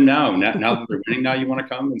you need them now? Now that they're winning, now you want to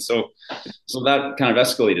come?" And so that kind of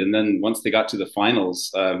escalated. And then once they got to the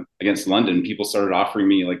finals against London, people started offering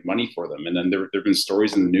me like money for them. And then there've been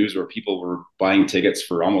stories in the news where people were buying tickets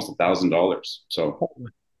for almost $1,000. So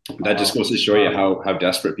that just goes to show you how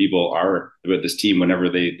desperate people are about this team whenever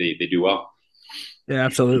they do well. Yeah,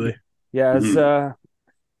 absolutely. Yeah.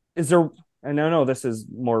 Is there, and I know this is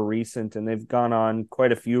more recent and they've gone on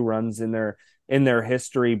quite a few runs in their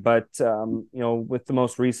history, but with the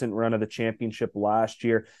most recent run of the championship last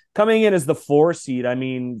year, coming in as the 4 seed, I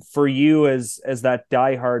mean, for you as that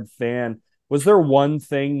diehard fan, was there one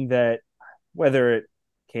thing that, whether it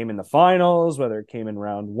came in the finals, whether it came in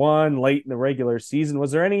round 1, late in the regular season,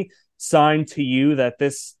 was there any sign to you that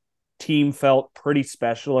this team felt pretty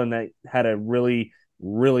special and that had a really,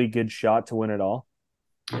 really good shot to win it all?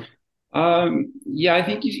 Yeah, I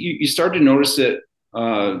think you start to notice it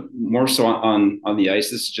more so on the ice.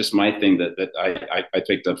 This is just my thing that I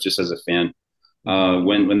picked up just as a fan.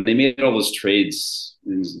 When they made all those trades,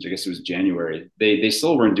 I guess it was January, they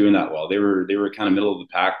still weren't doing that well. They were kind of middle of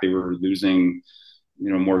the pack. They were losing,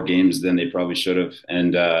 more games than they probably should have.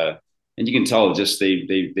 And you can tell just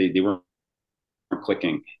they weren't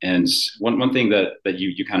clicking. And one thing that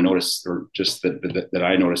you kind of notice, or just that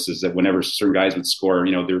I noticed, is that whenever certain guys would score,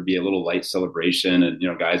 there would be a little light celebration,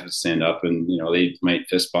 and guys would stand up, and they might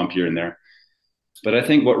fist bump here and there. But I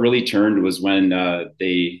think what really turned was when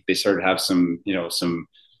they started to have some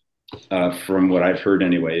from what I've heard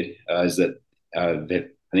anyway, is that I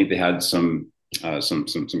think they had some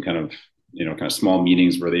kind of kind of small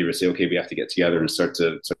meetings where they would say, okay, we have to get together and start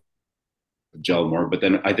to gel more. But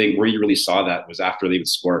then I think where you really saw that was after they would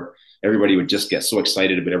score, everybody would just get so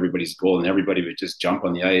excited about everybody's goal, and everybody would just jump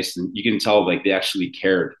on the ice, and you can tell like they actually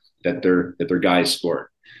cared that their guys scored.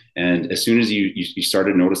 And as soon as you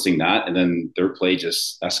started noticing that, and then their play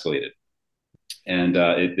just escalated. And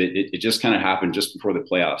it just kind of happened just before the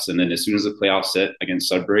playoffs. And then as soon as the playoffs hit against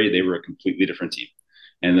Sudbury, they were a completely different team.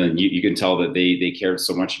 And then you can tell that they cared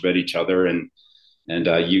so much about each other, and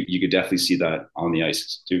you could definitely see that on the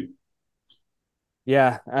ice too.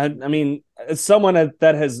 Yeah, I mean, as someone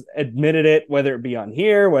that has admitted it, whether it be on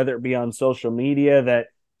here, whether it be on social media, that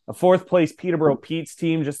a fourth place Peterborough Petes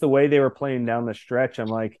team, just the way they were playing down the stretch, I'm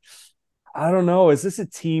like, I don't know. Is this a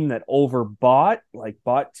team that overbought, like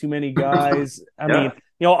bought too many guys? I mean,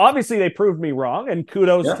 obviously they proved me wrong, and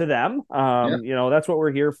kudos to them. That's what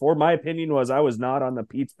we're here for. My opinion was I was not on the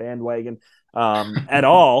Pete's bandwagon at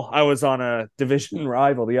all. I was on a division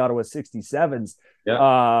rival, the Ottawa 67s.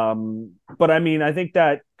 Yeah. But I mean, I think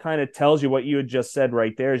that kind of tells you what you had just said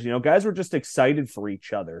right there is, guys were just excited for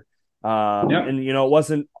each other. And, it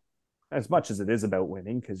wasn't as much as it is about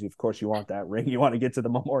winning, because of course you want that ring, you want to get to the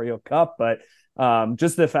Memorial Cup, but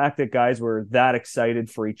just the fact that guys were that excited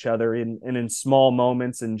for each other in small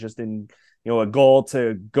moments, and just in, a goal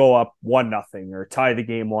to go up 1-0 or tie the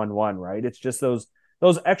game 1-1, right? It's just those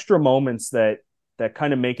extra moments that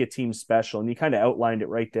kind of make a team special. And you kind of outlined it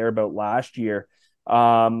right there about last year.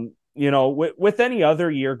 With any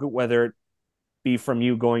other year, whether it be from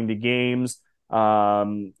you going to games,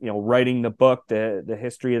 writing the book, the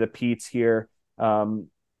history of the Petes here,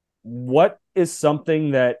 what is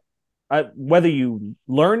something that, whether you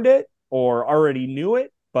learned it or already knew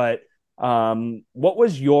it, but what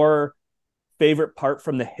was your favorite part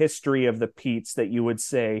from the history of the Petes that you would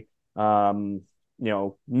say,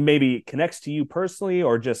 maybe it connects to you personally,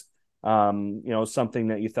 or just, something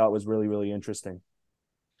that you thought was really, really interesting?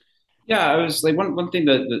 Yeah, I was like one thing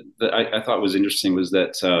that I thought was interesting was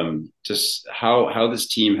that just how this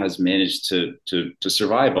team has managed to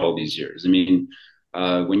survive all these years. I mean,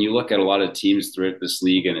 when you look at a lot of teams throughout this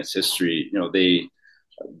league and its history, they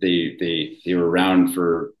were around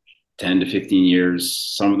for 10 to 15 years.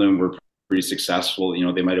 Some of them were pretty successful.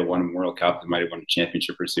 They might have won a World Cup, they might have won a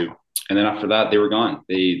championship or two, and then after that, they were gone.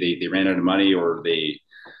 They ran out of money, or they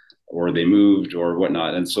moved or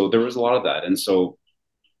whatnot, and so there was a lot of that. And so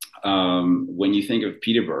when you think of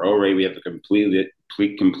Peterborough, right, we have a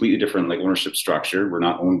completely different like ownership structure. We're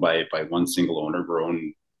not owned by one single owner. We're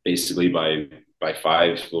owned basically by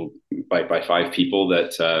five people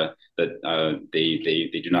that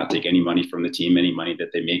they do not take any money from the team. Any money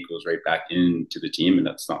that they make goes right back into the team, and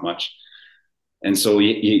that's not much. And so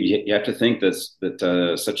you have to think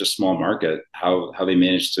that such a small market, how they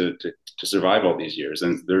managed to survive all these years.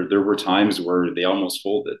 And there were times where they almost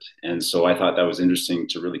folded. And so I thought that was interesting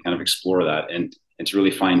to really kind of explore that, and to really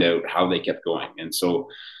find out how they kept going. And so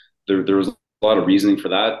there was a lot of reasoning for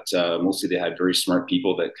that. Mostly they had very smart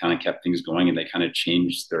people that kind of kept things going, and they kind of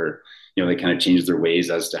changed their ways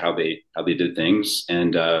as to how they did things.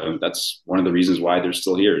 And that's one of the reasons why they're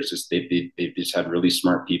still here. It's just they've just had really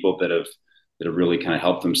smart people that have really kind of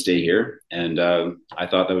helped them stay here. And I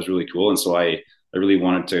thought that was really cool. And so I really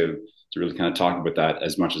wanted to really kind of talk about that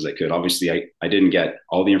as much as I could. Obviously, I didn't get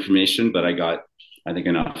all the information, but I got, I think,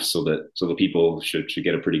 enough so the people should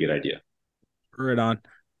get a pretty good idea. Right on.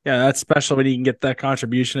 Yeah, that's special when you can get that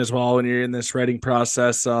contribution as well when you're in this writing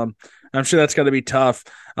process. I'm sure that's got to be tough.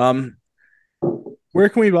 Where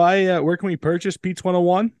can we purchase Pete's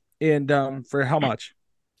 101, and for how much?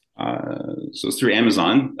 So it's through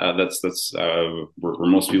Amazon. That's where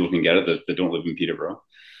most people can get it that don't live in Peterborough.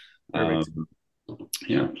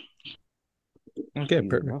 Yeah. Okay,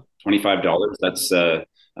 perfect. $25. That's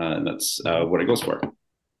what it goes for.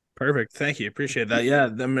 Perfect. Thank you. Appreciate that.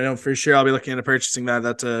 Yeah, for sure I'll be looking into purchasing that.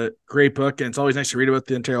 That's a great book, and it's always nice to read about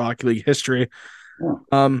the Ontario Hockey League history.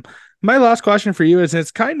 Yeah. My last question for you is,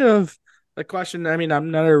 it's kind of a question. I mean,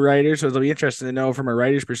 I'm not a writer, so it'll be interesting to know from a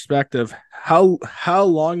writer's perspective, how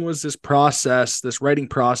long was this writing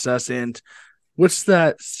process, and what's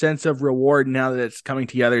that sense of reward now that it's coming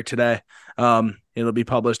together today? It'll be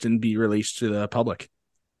published and be released to the public.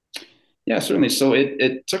 Yeah, certainly. So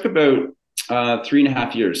it took about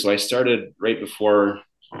 3.5 years. So I started right before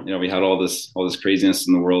we had all this craziness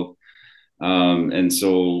in the world. And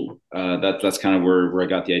so that's kind of where I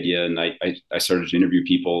got the idea. And I started to interview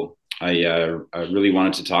people. I really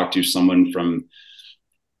wanted to talk to someone from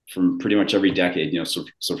pretty much every decade, so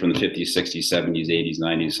from the 50s, 60s, 70s, 80s,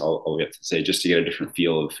 90s, I'll get to say, just to get a different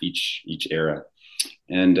feel of each era.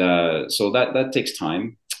 And so that takes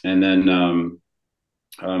time. And then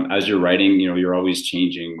as you're writing, you're always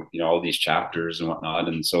changing, all these chapters and whatnot.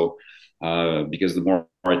 And so because the more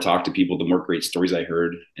I talked to people, the more great stories I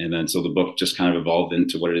heard. And then so the book just kind of evolved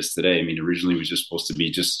into what it is today. I mean, originally it was just supposed to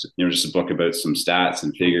be just a book about some stats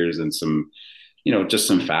and figures and some, just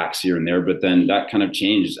some facts here and there. But then that kind of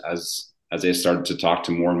changed as I started to talk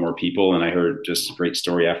to more and more people, and I heard just great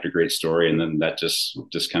story after great story. And then that just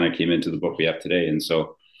kind of came into the book we have today. And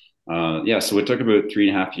so, so it took about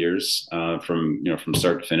 3.5 years from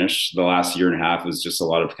start to finish. The last year and a half was just a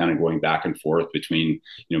lot of kind of going back and forth between,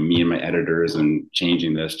 me and my editors and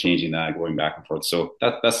changing this, changing that, going back and forth. So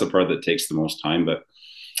that's the part that takes the most time. But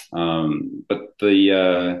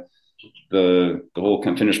the whole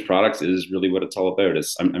finished product is really what it's all about.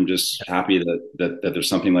 I'm just happy that there's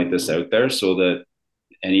something like this out there, so that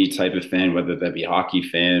any type of fan, whether that be hockey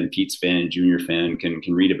fan, Pete's fan, junior fan, can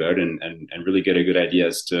read about it and really get a good idea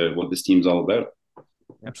as to what this team's all about.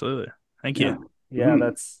 Absolutely. Thank you. Yeah,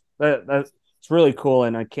 that's really cool,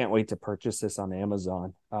 and I can't wait to purchase this on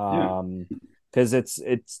Amazon. Because it's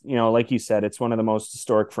like you said, it's one of the most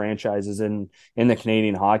historic franchises in the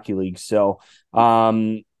Canadian Hockey League. So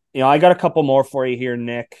I got a couple more for you here,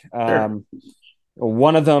 Nick. Sure.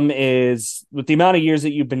 One of them is, with the amount of years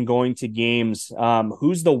that you've been going to games,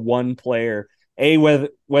 who's the one player, whether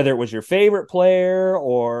it was your favorite player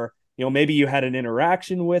or, maybe you had an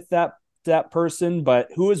interaction with that person, but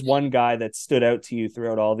who is one guy that stood out to you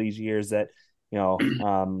throughout all these years that,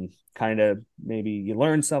 kind of maybe you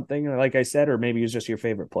learned something, like I said, or maybe he was just your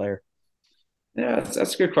favorite player? Yeah,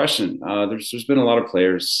 that's a good question. There's been a lot of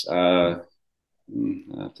players. I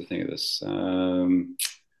have to think of this.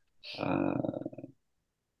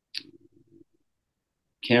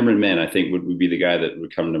 Cameron Mann, I think, would be the guy that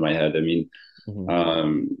would come to my head. I mean,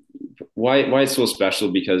 why it's so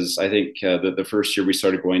special? Because I think the first year we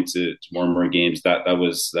started going to more and more games, that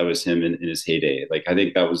was him in his heyday. Like, I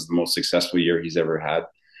think that was the most successful year he's ever had.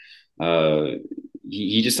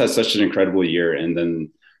 He just had such an incredible year, and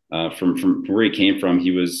then from where he came from,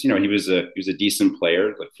 he was a decent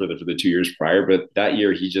player, like for the 2 years prior, but that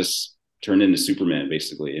year he just turned into Superman,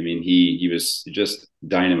 basically. I mean, he was just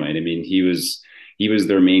dynamite. I mean, he was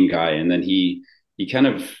their main guy, and then he kind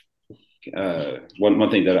of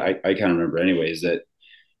one thing that I kind of remember anyway is that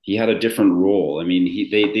he had a different role. I mean,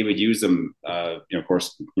 they would use him, of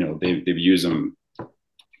course, they would use him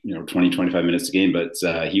 20, 25 minutes a game, but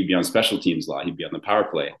he'd be on special teams a lot. He'd be on the power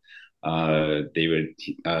play. They would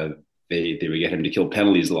get him to kill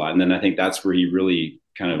penalties a lot. And then I think that's where he really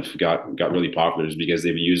kind of got really popular, is because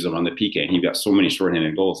they would use him on the PK, and he got so many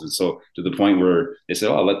shorthanded goals. And so to the point where they said,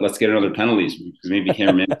 oh, let's get another penalties, because maybe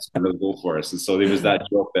Cameron Mann can really go for us. And so there was that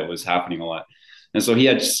joke that was happening a lot. And so he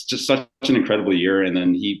had just such an incredible year. And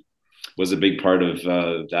then he was a big part of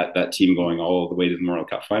that team going all the way to the Memorial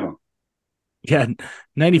Cup final. Yeah,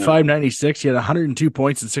 95, 96, he had 102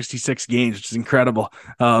 points in 66 games, which is incredible.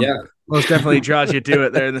 Most definitely draws you to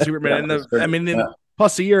it there in the Superman.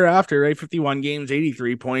 Plus a year after, right? 51 games,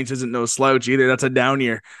 83 points isn't no slouch either. That's a down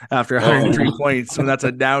year after 103 points. When that's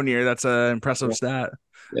a down year, that's an impressive stat.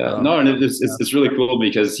 Yeah, and it's really cool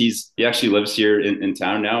because he actually lives here in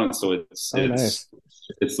town now, and so it's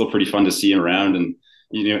still pretty fun to see him around. And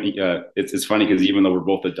it's funny because even though we're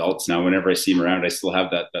both adults now, whenever I see him around, I still have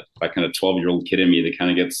that kind of 12-year-old kid in me that kind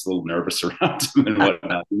of gets a little nervous around him and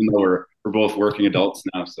whatnot, even though we're both working adults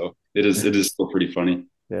now. So it is still pretty funny.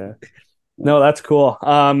 Yeah. No, that's cool.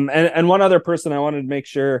 And one other person I wanted to make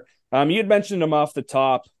sure, you had mentioned him off the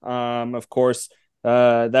top, of course,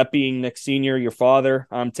 that being Nick Sr., your father,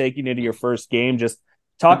 taking you to your first game. Just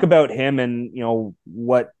talk about him and,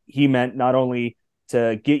 what he meant, not only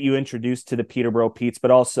to get you introduced to the Peterborough Petes, but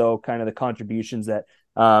also kind of the contributions that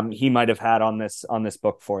he might have had on this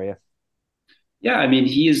book for you. Yeah, I mean,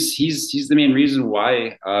 he's the main reason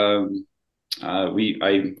why I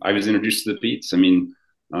was introduced to the Petes. I mean,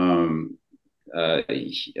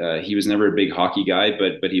 he was never a big hockey guy,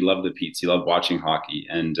 but he loved the Petes. He loved watching hockey,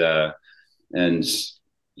 and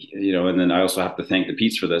then I also have to thank the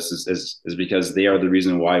Petes for this, is because they are the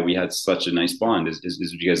reason why we had such a nice bond,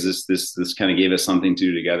 is because this kind of gave us something to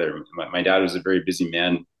do together. My dad was a very busy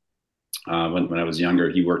man. When I was younger,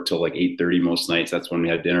 he worked till like 8:30 most nights. That's when we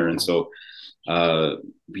had dinner. And so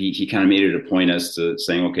he kind of made it a point as to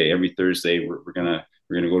saying, okay, every Thursday we're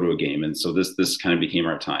we're going to go to a game. And so this kind of became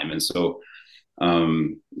our time. And so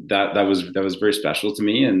that was very special to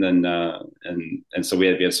me. And then and so we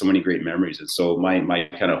had so many great memories. And so my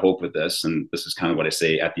kind of hope with this, and this is kind of what I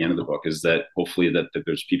say at the end of the book, is that hopefully that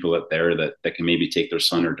there's people out there that can maybe take their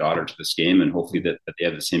son or daughter to this game, and hopefully that they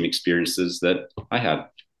have the same experiences that I had.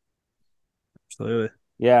 Absolutely.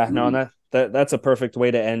 Yeah, no, and that's a perfect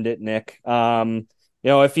way to end it, Nick.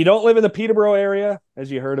 If you don't live in the Peterborough area, as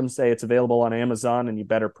you heard him say, it's available on Amazon, and you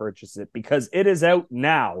better purchase it because it is out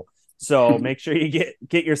now. So make sure you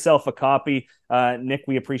get yourself a copy. Nick,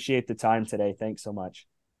 we appreciate the time today. Thanks so much.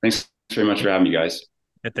 Thanks very much for having me, guys.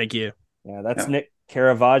 Yeah, thank you. Yeah, that's Nick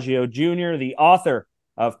Caravaggio Jr., the author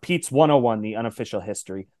of Pete's 101, the unofficial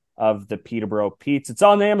history of the Peterborough Petes. It's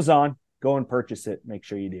on Amazon. Go and purchase it. Make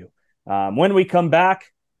sure you do. When we come back,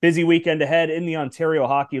 busy weekend ahead in the Ontario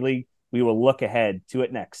Hockey League. We will look ahead to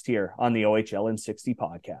it next here on the OHL in 60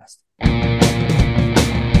 podcast.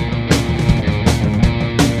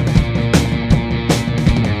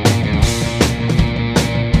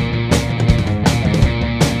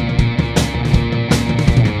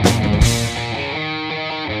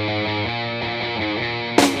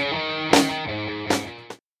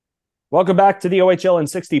 Welcome back to the OHL in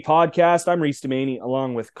 60 podcast. I'm Reese Demaney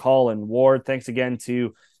along with Colin Ward. Thanks again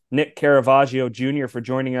to Nick Caravaggio Jr. for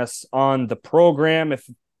joining us on the program. If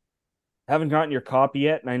you haven't gotten your copy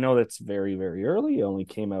yet, and I know that's very, very early, it only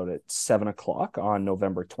came out at 7 o'clock on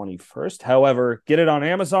November 21st. However, get it on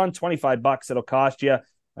Amazon, $25 it'll cost you.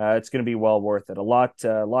 It's going to be well worth it. A lot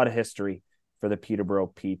of history for the Peterborough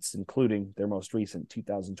Petes, including their most recent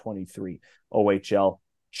 2023 OHL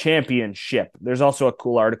championship. There's also a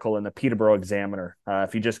cool article in the Peterborough Examiner.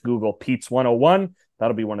 If you just Google Pete's 101,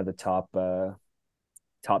 that'll be one of the top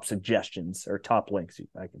suggestions or top links,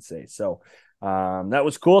 I can say. So that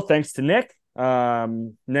was cool. Thanks to Nick.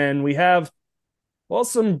 Then we have,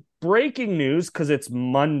 some breaking news because it's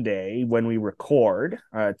Monday when we record,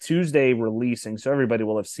 Tuesday releasing. So everybody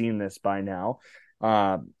will have seen this by now,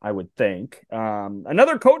 I would think.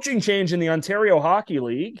 Another coaching change in the Ontario Hockey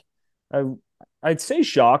League. I'd say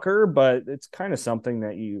shocker, but it's kind of something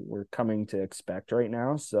that you were coming to expect right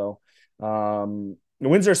now. So the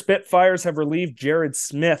Windsor Spitfires have relieved Jared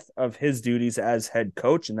Smith of his duties as head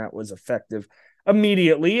coach, and that was effective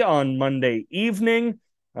immediately on Monday evening.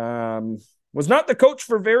 Was not the coach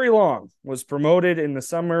for very long, was promoted in the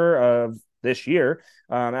summer of this year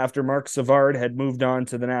after Mark Savard had moved on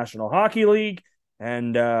to the National Hockey League.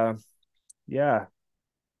 And as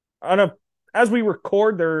we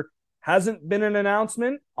record, there hasn't been an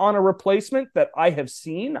announcement on a replacement that I have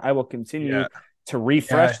seen. I will continue to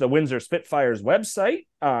refresh the Windsor Spitfires website.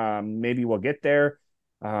 Maybe we'll get there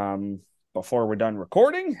before we're done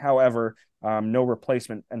recording. However, no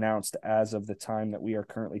replacement announced as of the time that we are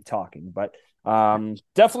currently talking. But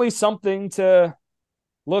definitely something to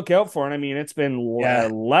look out for. And I mean, it's been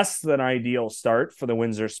less than ideal start for the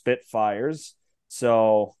Windsor Spitfires.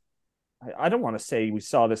 So I don't want to say we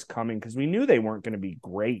saw this coming because we knew they weren't going to be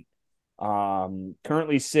great.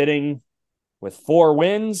 Currently sitting with 4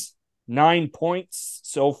 wins, 9 points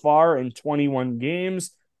so far in 21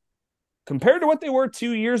 games. Compared to what they were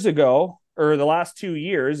 2 years ago, or the last 2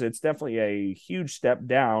 years, it's definitely a huge step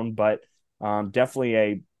down, but definitely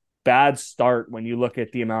a bad start when you look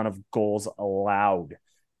at the amount of goals allowed.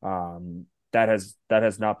 That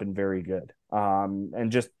has not been very good.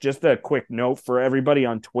 And just a quick note for everybody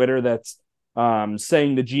on Twitter that's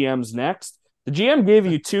saying the GM's next. The GM gave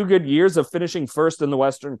you 2 good years of finishing first in the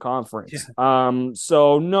Western Conference.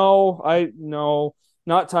 So no,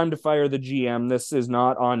 not time to fire the GM. This is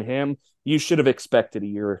not on him. You should have expected a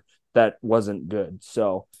year that wasn't good.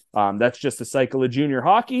 So that's just the cycle of junior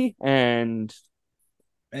hockey, and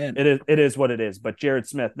it is what it is. But Jared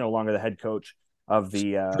Smith no longer the head coach of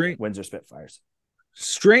the Windsor Spitfires.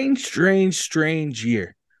 Strange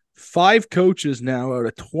year. 5 coaches now out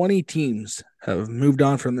of 20 teams have moved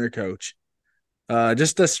on from their coach.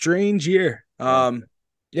 Just a strange year.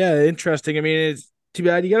 Interesting. I mean, it's too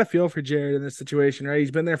bad. You got to feel for Jared in this situation, right?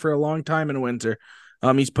 He's been there for a long time in Windsor.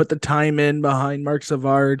 He's put the time in behind Mark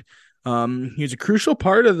Savard. He was a crucial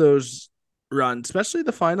part of those runs, especially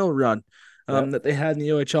the final run that they had in the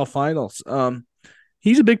OHL finals.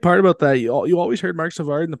 He's a big part about that. You always heard Mark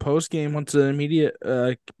Savard in the post game once the media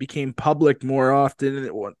became public more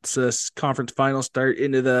often. Once this conference finals start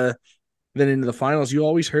into the finals, you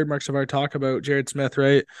always heard Mark Savard talk about Jared Smith,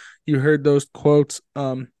 right? You heard those quotes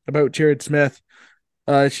about Jared Smith.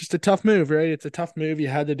 It's just a tough move, right? It's a tough move. You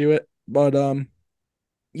had to do it, but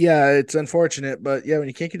it's unfortunate. But when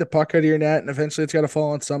you can't get the puck out of your net, and eventually it's got to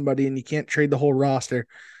fall on somebody, and you can't trade the whole roster.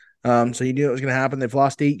 So you knew it was going to happen. They've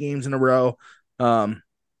lost 8 games in a row. Um,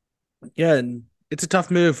 yeah, and it's a tough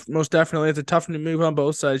move. Most definitely, it's a tough move on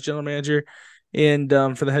both sides, general manager and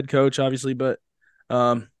for the head coach, obviously. But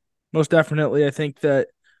um, most definitely, I think that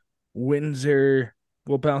Windsor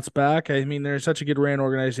will bounce back. I mean, they're such a good ran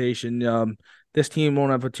organization. This team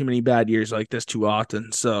won't have too many bad years like this too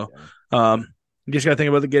often. So, you just got to think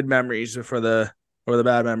about the good memories or the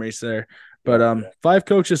bad memories there. But 5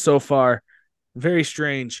 coaches so far, very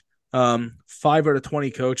strange. 5 out of 20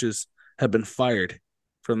 coaches have been fired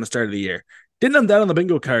from the start of the year. Didn't have that on the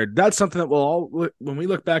bingo card. That's something that we'll all, when we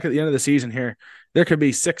look back at the end of the season here, there could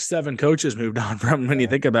be 6, 7 coaches moved on from when you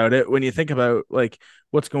think about it. When you think about like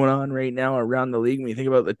what's going on right now around the league, when you think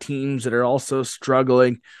about the teams that are also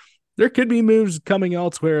struggling, there could be moves coming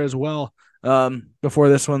elsewhere as well before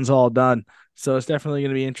this one's all done. So it's definitely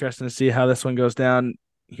going to be interesting to see how this one goes down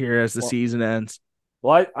here as the season ends.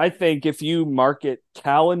 Well, I think if you mark it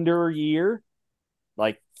calendar year,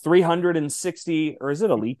 like 360, or is it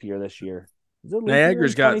a leap year this year? Is it leap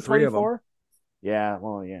Niagara's got 3 of them. Yeah,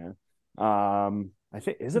 well, yeah. I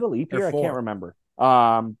think, is it a leap year? I can't remember.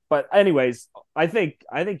 But anyways, I think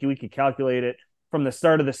we could calculate it from the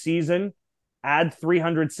start of the season, add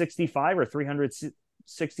 365 or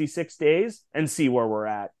 366 days, and see where we're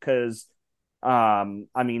at. Because,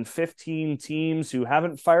 I mean, 15 teams who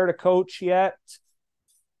haven't fired a coach yet.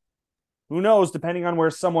 Who knows? Depending on where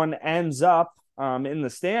someone ends up in the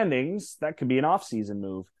standings, that could be an off-season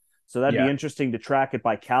move. So that'd be interesting to track it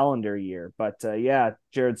by calendar year. But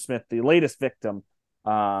Jared Smith, the latest victim,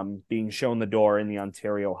 being shown the door in the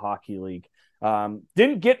Ontario Hockey League.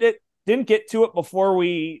 Didn't get to it before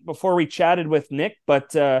we chatted with Nick,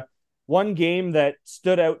 but one game that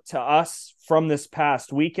stood out to us from this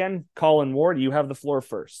past weekend, Colin Ward, you have the floor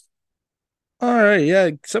first. All right,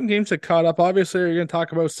 yeah, some games that caught up. Obviously, we're going to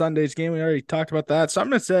talk about Sunday's game. We already talked about that. So I'm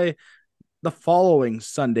going to say the following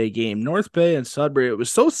Sunday game, North Bay and Sudbury. It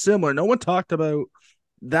was so similar. No one talked about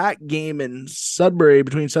that game in Sudbury,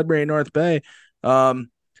 between Sudbury and North Bay.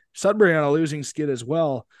 Sudbury on a losing skid as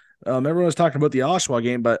well. Everyone was talking about the Oshawa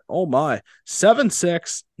game, but oh my,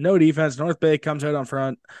 7-6, no defense. North Bay comes out on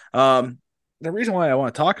front. The reason why I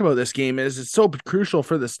want to talk about this game is it's so crucial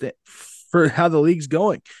for for how the league's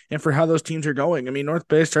going and for how those teams are going. I mean, North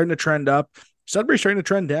Bay is starting to trend up. Sudbury's starting to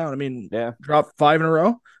trend down. I mean, dropped 5 in a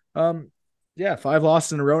row. 5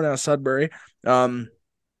 losses in a row now, Sudbury.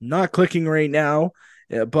 Not clicking right now,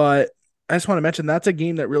 but I just want to mention that's a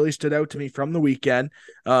game that really stood out to me from the weekend.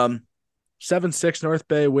 7-6 North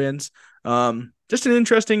Bay wins. Just an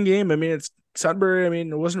interesting game. I mean, it's Sudbury. I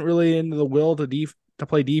mean, it wasn't really into the will to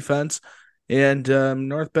play defense. And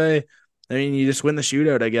North Bay, I mean, you just win the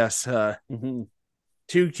shootout, I guess.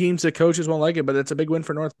 2 teams that coaches won't like it, but it's a big win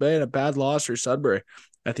for North Bay and a bad loss for Sudbury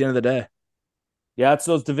at the end of the day. Yeah, it's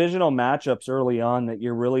those divisional matchups early on that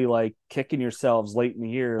you're really like kicking yourselves late in the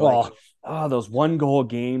year. Like, those 1-goal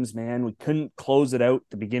games, man. We couldn't close it out at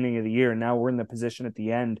the beginning of the year, and now we're in the position at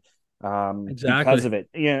the end because of it.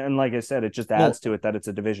 Yeah, and like I said, it just adds to it that it's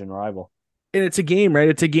a division rival. And it's a game, right?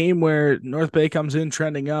 It's a game where North Bay comes in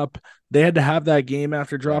trending up. They had to have that game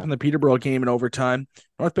after dropping the Peterborough game in overtime.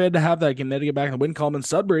 North Bay had to have that game. They had to get back in the win column, and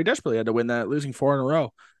Sudbury desperately had to win that, losing 4 in a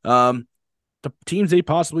row. The teams they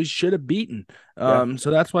possibly should have beaten.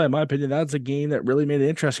 So that's why, in my opinion, that's a game that really made it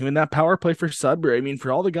interesting. I mean, that power play for Sudbury, I mean,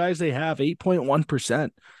 for all the guys they have, 8.1%.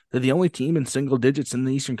 They're the only team in single digits in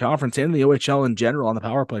the Eastern Conference and the OHL in general on the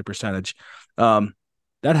power play percentage. That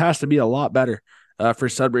has to be a lot better for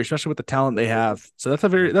Sudbury, especially with the talent they have. So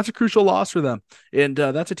that's a crucial loss for them. And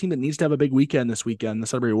that's a team that needs to have a big weekend this weekend, the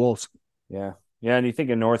Sudbury Wolves. Yeah. Yeah, and you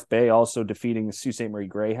think of North Bay also defeating the Sault Ste. Marie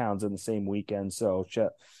Greyhounds in the same weekend. So,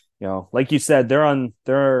 like you said,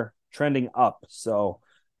 they're trending up. So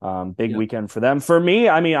big weekend for them. For me,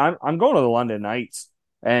 I mean, I'm going to the London Knights,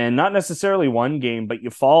 and not necessarily one game, but you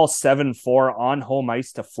fall 7-4 on home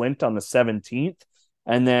ice to Flint on the 17th.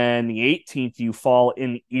 And then the 18th, you fall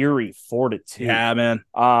in Erie 4-2. Yeah,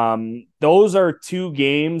 man. Those are 2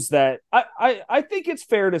 games that I think it's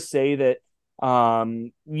fair to say that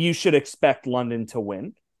you should expect London to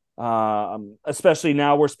win. Especially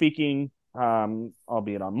now we're speaking,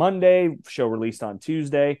 albeit on Monday, show released on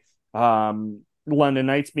Tuesday. London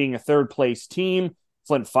Knights being a 3rd place team,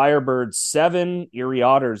 Flint Firebirds 7, Erie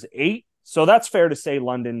Otters 8. So that's fair to say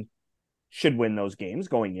London should win those games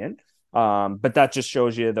going in. But that just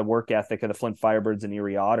shows you the work ethic of the Flint Firebirds and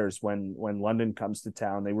Erie Otters when London comes to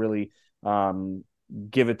town. They really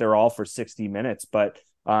give it their all for 60 minutes. But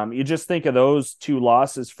you just think of those 2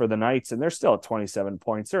 losses for the Knights, and they're still at 27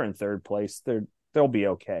 points. They're in 3rd place. They'll be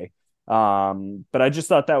okay. But I just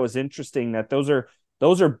thought that was interesting that those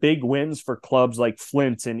are big wins for clubs like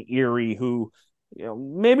Flint and Erie, who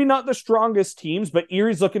maybe not the strongest teams, but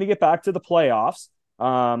Erie's looking to get back to the playoffs.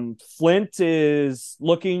 Flint is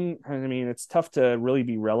looking, I mean, it's tough to really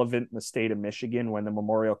be relevant in the state of Michigan when the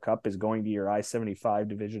Memorial Cup is going to your I-75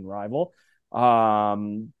 division rival.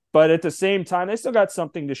 But at the same time, they still got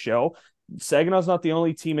something to show. Saginaw's not the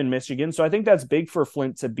only team in Michigan, so I think that's big for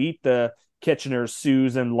Flint to beat the Kitchener's,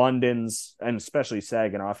 Sault's, and London's, and especially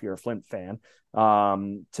Saginaw if you're a Flint fan,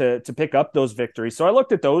 to pick up those victories. So I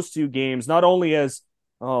looked at those two games not only as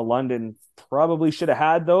London probably should have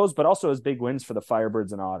had those, but also as big wins for the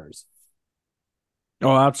Firebirds and Otters.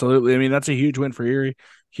 Oh, absolutely. I mean, that's a huge win for Erie.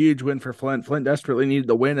 Huge win for Flint. Flint desperately needed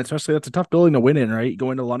the win, especially that's a tough building to win in, right? You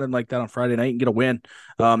go into London like that on Friday night and get a win.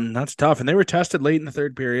 That's tough. And they were tested late in the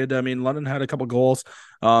third period. I mean, London had a couple goals,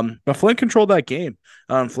 but Flint controlled that game.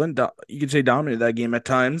 Flint, you could say, dominated that game at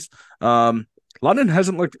times. London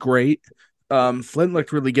hasn't looked great. Flint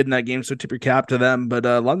looked really good in that game, so tip your cap to them. But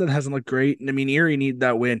London hasn't looked great, and I mean Erie needed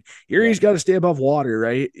that win. Erie's got to stay above water,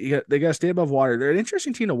 right? They got to stay above water. They're an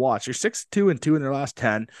interesting team to watch. They're 6-2-2 in their last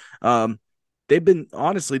 10. They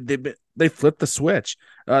flipped the switch.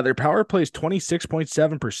 Their power play is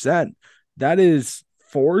 26.7%. That is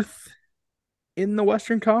fourth in the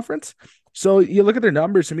Western Conference. So you look at their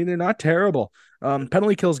numbers. I mean, they're not terrible.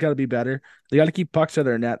 Penalty kills got to be better. They got to keep pucks to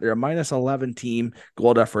their net. They're a -11 team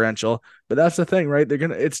goal differential, but that's the thing, right?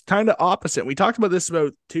 It's kind of opposite. We talked about this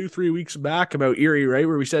about 2-3 weeks back about Erie, right?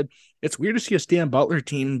 Where we said it's weird to see a Stan Butler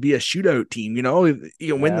team be a shootout team. You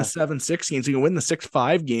can win the 7-6 games, you can win the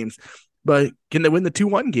 6-5 games, but can they win the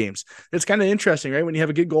 2-1 games? It's kind of interesting, right? When you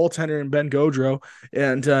have a good goaltender in Ben Gaudreau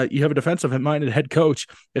and you have a defensive-minded head coach,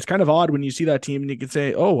 it's kind of odd when you see that team and you can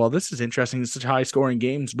say, oh, well, this is interesting. It's such high-scoring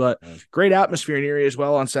games, but great atmosphere in Erie as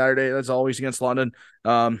well on Saturday. That's always against London.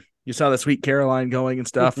 You saw the Sweet Caroline going and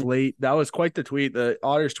stuff late. That was quite the tweet. The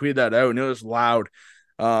Otters tweeted that out, and it was loud.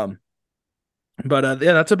 But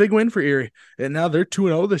that's a big win for Erie. And now they're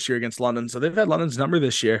 2-0 this year against London, so they've had London's number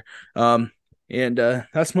this year. And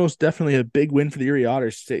that's most definitely a big win for the Erie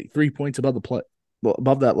Otters. Stay 3 points above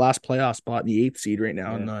above that last playoff spot in the 8th seed right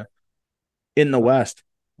now in the West.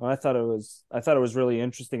 Well, I thought it was really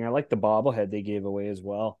interesting. I like the bobblehead they gave away as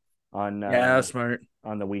well on smart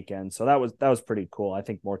on the weekend. So that was pretty cool. I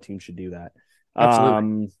think more teams should do that.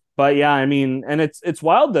 Absolutely. But yeah, I mean, and it's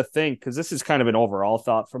wild to think, because this is kind of an overall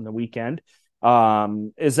thought from the weekend,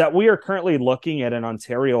 is that we are currently looking at an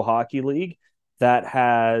Ontario Hockey League that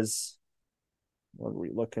has, what are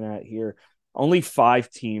we looking at here? Only 5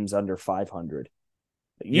 teams under 500.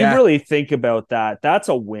 You really think about that. That's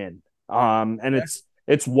a win. And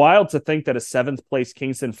it's wild to think that a 7th place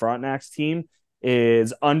Kingston Frontenac's team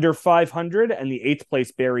is under 500 and the 8th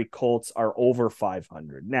place Barrie Colts are over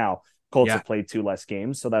 500. Now, Colts have played 2 less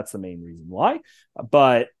games, so that's the main reason why.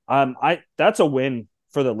 But that's a win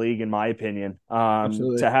for the league, in my opinion.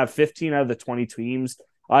 To have 15 out of the 20 teams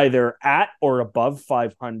either at or above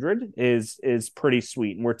 500 is pretty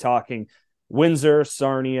sweet. And we're talking Windsor,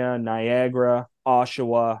 Sarnia, Niagara,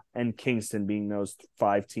 Oshawa, and Kingston being those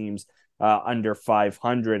 5 teams under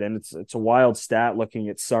 500. And it's a wild stat looking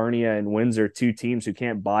at Sarnia and Windsor, 2 teams who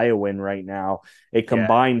can't buy a win right now. A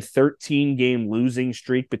combined 13-game losing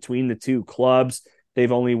streak between the 2 clubs.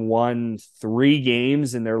 They've only won 3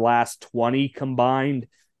 games in their last 20 combined.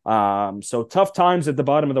 So tough times at the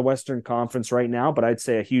bottom of the Western Conference right now, but I'd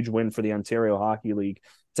say a huge win for the Ontario Hockey League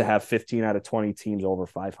to have 15 out of 20 teams over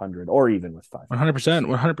 500 or even with 500.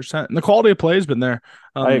 100%. And the quality of play has been there.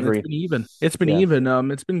 I agree. It's been even.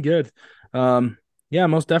 It's been good.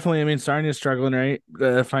 Most definitely. I mean, Sarnia's struggling,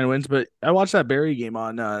 right? Find wins, but I watched that Barrie game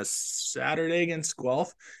on Saturday against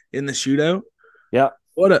Guelph in the shootout. Yeah.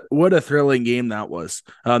 What a thrilling game that was.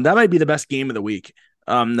 That might be the best game of the week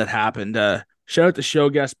that happened. Shout out to show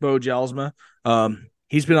guest Bo Jelsma.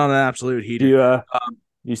 He's been on an absolute heater.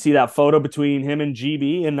 You see that photo between him and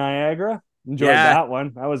GB in Niagara? Enjoyed that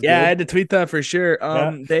one. That was good. I had to tweet that for sure.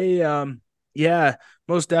 They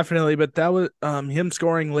most definitely. But that was him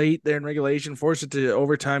scoring late there in regulation, forced it to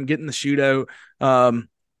overtime, getting the shootout.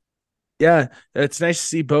 It's nice to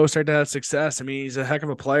see Bo start to have success. I mean, he's a heck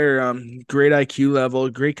of a player. Great IQ level,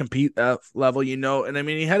 great compete level, and I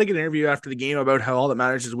mean, he had a good interview after the game about how all that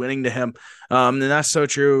matters is winning to him. And that's so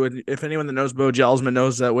true. And if anyone that knows Bo Jelsman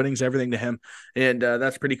knows that winning's everything to him. And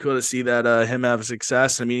that's pretty cool to see that him have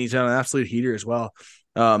success. I mean, he's on an absolute heater as well.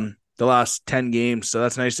 The last 10 games. So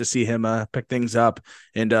that's nice to see him pick things up.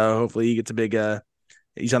 And hopefully he gets a big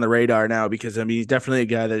he's on the radar now, because I mean, he's definitely a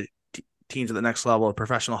guy that teams at the next level of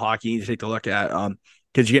professional hockey you need to take a look at,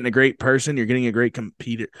 because you're getting a great person, you're getting a great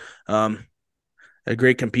compete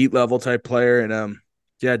level type player, and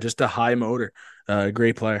just a high motor,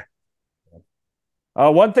 great player.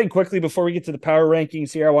 One thing quickly before we get to the power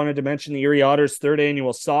rankings here, I wanted to mention the Erie Otters' third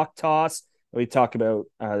annual sock toss. We talk about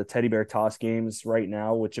the teddy bear toss games right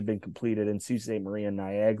now, which have been completed in Sault Ste. Marie and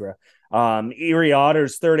Niagara. Erie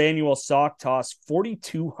Otters' third annual sock toss,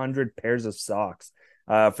 4,200 pairs of socks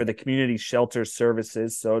for the community shelter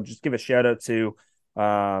services. So just give a shout out to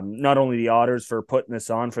not only the Otters for putting this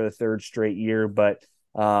on for the third straight year, but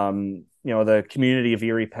the community of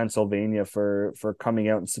Erie, Pennsylvania for coming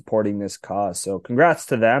out and supporting this cause. So congrats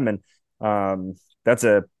to them. And that's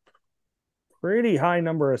a pretty high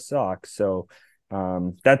number of socks. So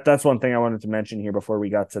that's one thing I wanted to mention here before we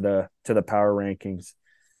got to the power rankings.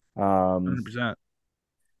 100%.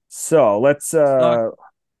 So let's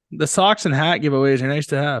the socks and hat giveaways are nice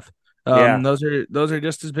to have. Yeah. Those are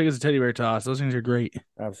just as big as a teddy bear toss. Those things are great.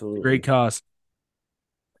 Absolutely. Great cause.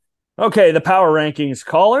 Okay, the power rankings,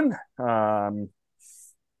 Colin. A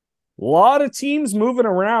lot of teams moving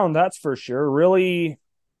around, that's for sure. Really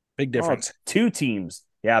big difference. Two teams.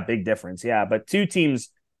 Yeah, big difference. Yeah, but two teams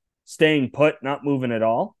staying put, not moving at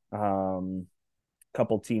all.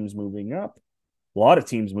 Couple teams moving up. A lot of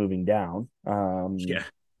teams moving down. Yeah.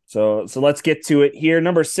 So let's get to it here.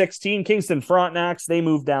 Number 16, Kingston Frontenacs. They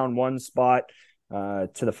moved down one spot to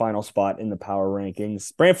the final spot in the power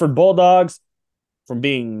rankings. Brantford Bulldogs, from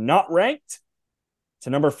being not ranked to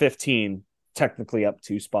number 15, technically up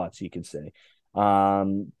 2 spots, you could say.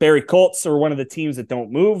 Barrie Colts are one of the teams that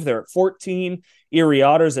don't move. They're at 14. Erie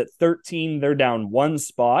Otters at 13. They're down 1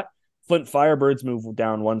 spot. Flint Firebirds move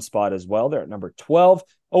down 1 spot as well. They're at number 12.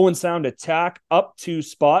 Owen Sound Attack up 2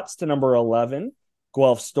 spots to number 11.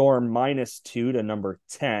 Guelph Storm -2 to number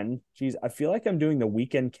 10. Geez, I feel like I'm doing the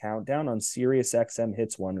weekend countdown on Sirius XM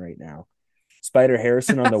Hits 1 right now. Spider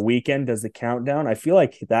Harrison on the weekend does the countdown. I feel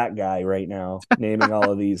like that guy right now, naming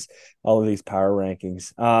all of these power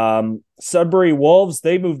rankings. Sudbury Wolves,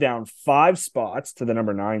 they move down 5 spots to the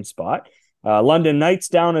number 9 spot. London Knights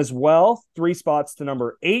down as well, 3 spots to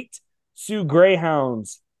number 8. Sioux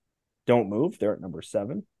Greyhounds don't move. They're at number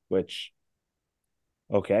 7, which,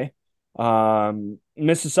 okay. Mississauga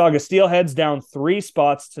Steelheads down 3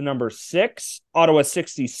 spots to number 6. Ottawa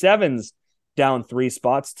 67s down 3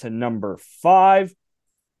 spots to number 5.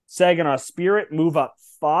 Saginaw Spirit move up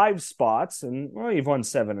 5 spots, and you've won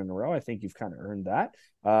 7 in a row. I think you've kind of earned that.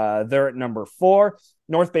 They're at number 4.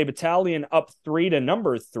 North Bay Battalion up 3 to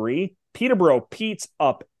number 3. Peterborough Petes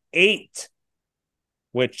up 8,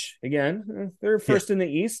 which, again, they're first in the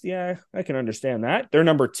East. Yeah, I can understand that. They're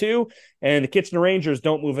number 2, and the Kitchener Rangers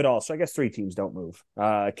don't move at all. So I guess 3 teams don't move.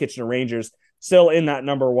 Kitchener Rangers still in that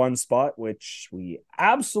number 1 spot, which we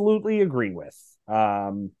absolutely agree with.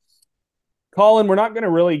 Colin, we're not going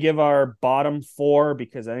to really give our bottom 4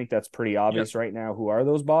 because I think that's pretty obvious right now. Who are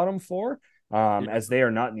those bottom 4? As they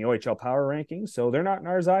are not in the OHL power rankings, so they're not in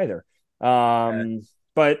ours either.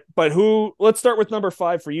 But who? Let's start with number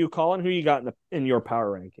 5 for you, Colin. Who you got in your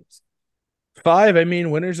power rankings? 5. I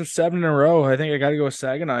mean, winners of 7 in a row. I think I got to go with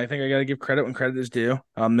Saginaw. I think I got to give credit when credit is due.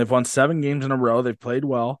 They've won 7 games in a row. They've played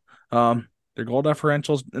well. Their goal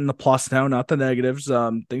differential's in the plus now, not the negatives.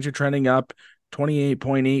 Things are trending up.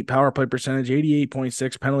 28.8 power play percentage,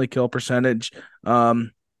 88.6 penalty kill percentage.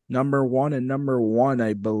 Number 1 and number 1,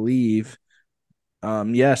 I believe.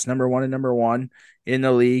 Yes, number 1 and number 1 in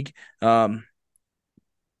the league.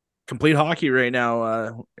 Complete hockey right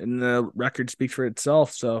now, and the record speaks for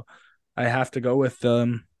itself. So I have to go with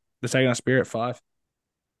the Saginaw Spirit 5.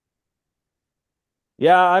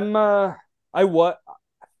 Yeah,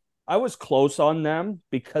 I was close on them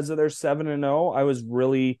because of their 7-0. I was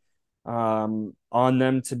really on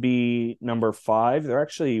them to be number 5. They're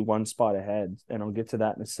actually 1 spot ahead, and I'll get to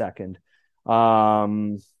that in a second.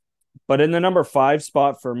 But in the number 5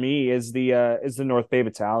 spot for me is the North Bay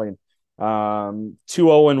Battalion.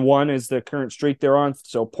 2-0-1 is the current streak they're on,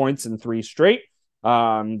 so points in 3 straight.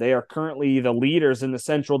 They are currently the leaders in the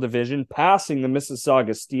Central Division, passing the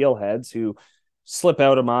Mississauga Steelheads, who slip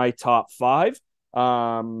out of my top 5.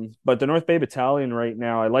 But the North Bay Battalion right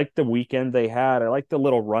now, I like the weekend they had. I like the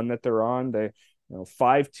little run that they're on. They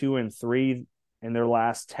 5-2-3 in their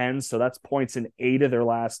last 10, so that's points in 8 of their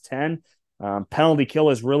last 10. Penalty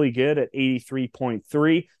kill is really good at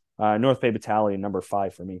 83.3. North Bay Battalion, number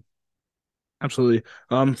 5 for me. Absolutely.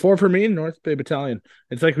 4 for me, North Bay Battalion.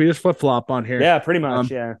 It's like we just flip-flop on here. Yeah, pretty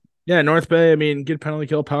much, yeah. Yeah, North Bay, I mean, good penalty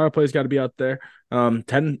kill. Power play's got to be out there.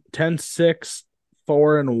 10-6,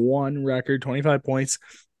 4-1 record, 25 points.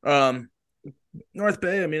 North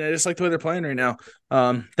Bay, I mean, I just like the way they're playing right now.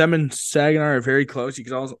 Them and Saginaw are very close.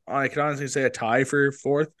 I could honestly say a tie for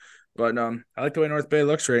 4th, but I like the way North Bay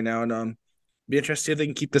looks right now, and be interested to see if they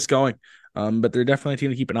can keep this going. But they're definitely a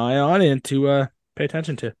team to keep an eye on and to pay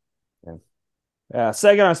attention to. Yeah. Yeah,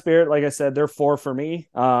 Saginaw Spirit, like I said, they're 4 for me.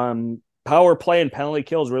 Power play and penalty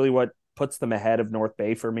kill is really what puts them ahead of North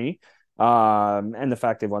Bay for me. And the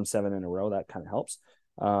fact they've won 7 in a row, that kind of helps.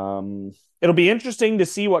 It'll be interesting to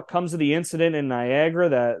see what comes of the incident in Niagara,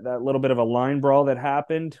 that little bit of a line brawl that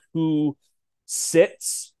happened, who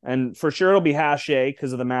sits, and for sure it'll be Hache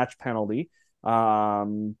because of the match penalty.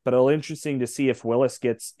 But it'll be interesting to see if Willis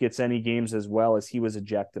gets any games as well, as he was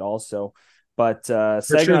ejected also. But For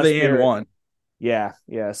sure Saginaw they Spirit, won. yeah.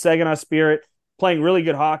 Saginaw Spirit playing really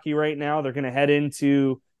good hockey right now. They're going to head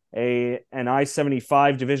into an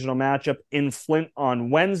I-75 divisional matchup in Flint on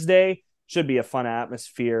Wednesday. Should be a fun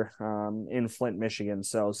atmosphere in Flint, Michigan.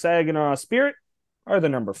 So Saginaw Spirit are the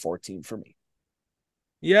number 14 for me.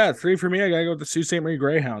 Yeah, 3 for me. I gotta go with the Sault Ste. Marie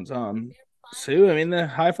Greyhounds. Sue, I mean, the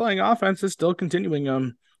high flying offense is still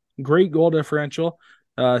continuing. Great goal differential.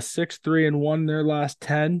 6-3-1 their last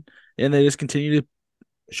 10, and they just continue to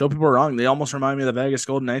show people wrong. They almost remind me of the Vegas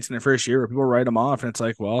Golden Knights in their first year, where people write them off, and it's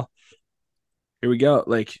like, well, here we go.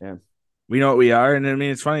 Like, Yeah. we know what we are, and I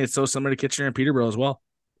mean, it's funny. It's so similar to Kitchener and Peterborough as well.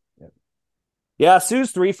 Yeah,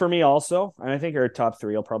 Sue's 3 for me also, and I think our top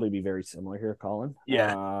 3 will probably be very similar here, Colin.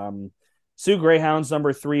 Yeah. Sue Greyhounds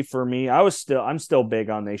number 3 for me. I'm still big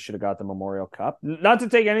on they should have got the Memorial Cup. Not to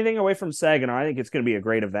take anything away from Saginaw. I think it's going to be a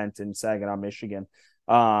great event in Saginaw, Michigan.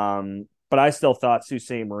 But I still thought Sault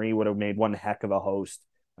Ste. Marie would have made one heck of a host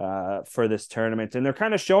for this tournament, and they're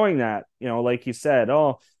kind of showing that. Like you said,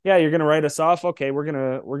 oh yeah, you're going to write us off. Okay, we're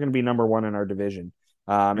gonna be number 1 in our division.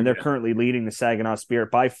 And they're currently leading the Saginaw Spirit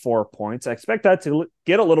by 4 points. I expect that to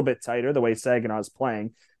get a little bit tighter the way Saginaw is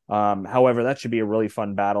playing. However, that should be a really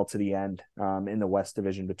fun battle to the end in the West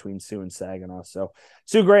Division between Soo and Saginaw. So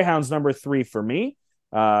Soo Greyhounds number 3 for me.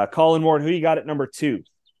 Colin Ward, who you got at number 2?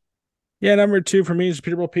 Yeah, number 2 for me is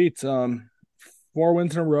Peterborough Petes. 4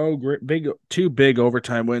 wins in a row, two big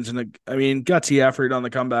overtime wins, and I mean, gutsy effort on the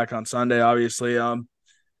comeback on Sunday, obviously.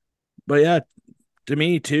 But yeah, to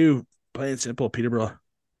me too, plain simple, Peterborough.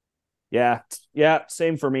 Yeah,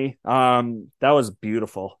 same for me. That was a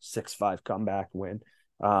beautiful 6-5 comeback win.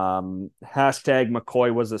 Hashtag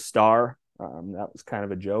McCoy was a star. That was kind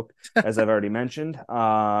of a joke, as I've already mentioned.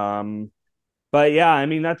 But yeah, I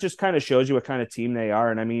mean, that just kind of shows you what kind of team they are.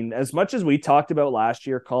 And I mean, as much as we talked about last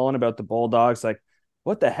year, Colin, about the Bulldogs, like,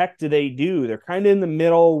 what the heck do they do? They're kind of in the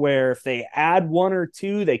middle where if they add 1 or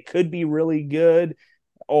 2, they could be really good.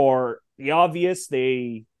 Or the obvious,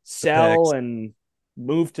 they sell and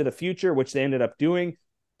move to the future, which they ended up doing.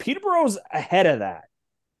 Peterborough's ahead of that.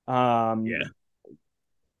 Yeah.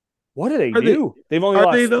 What do they do? They've only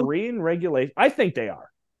lost 3 in regulation. I think they are.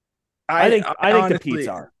 I think honestly, the Petes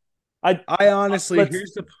are. I honestly,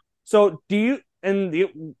 so do you,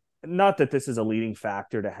 and not that this is a leading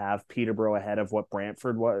factor to have Peterborough ahead of what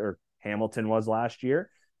Brantford was or Hamilton was last year.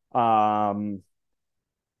 But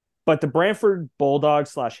the Brantford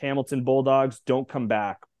Bulldogs / Hamilton Bulldogs don't come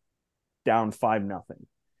back down 5-0.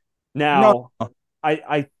 Now, no.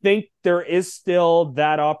 I think there is still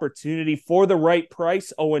that opportunity for the right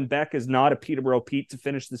price. Owen Beck is not a Peterborough Pete to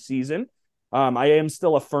finish the season. I am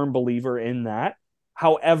still a firm believer in that.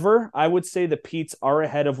 However, I would say the Petes are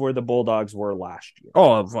ahead of where the Bulldogs were last year.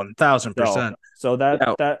 Oh, 1,000%. So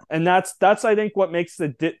that's I think what makes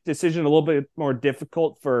the decision a little bit more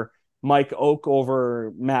difficult for Mike Oak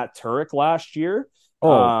over Matt Turek last year.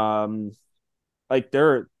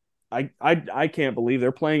 Like I can't believe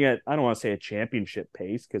they're playing at, I don't want to say a championship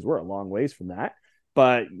pace because we're a long ways from that,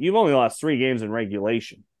 but you've only lost 3 games in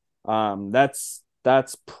regulation. That's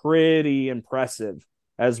pretty impressive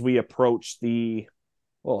as we approach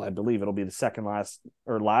I believe it'll be the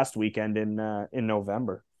last weekend in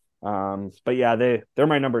November. But yeah, they're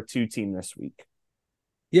my number 2 team this week.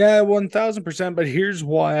 Yeah, 1,000%. But here's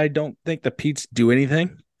why I don't think the Petes do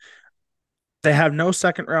anything. They have no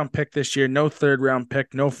 2nd round pick this year, no 3rd round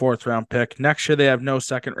pick, no 4th round pick. Next year, they have no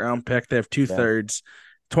 2nd round pick. They have 2 thirds.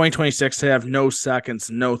 2026, they have no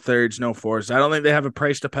 2nds, no 3rds, no 4s. I don't think they have a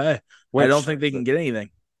price to pay. I don't think they can get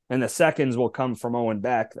anything. And the 2nds will come from Owen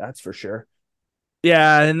Beck, that's for sure.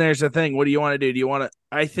 Yeah, and there's the thing. What do you want to do? Do you want to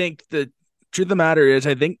 – I think the truth of the matter is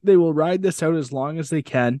I think they will ride this out as long as they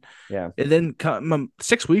can. Yeah. And then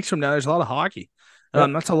 6 weeks from now, there's a lot of hockey.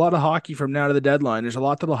 That's a lot of hockey from now to the deadline. There's a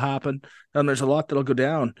lot that'll happen. There's a lot that'll go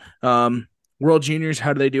down. World Juniors,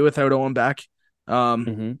 how do they do without Owen Beck?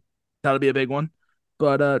 That'll be a big one.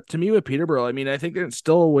 But to me with Peterborough, I mean, I think it's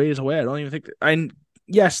still a ways away. I don't even think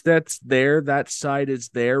yes, that's there. That side is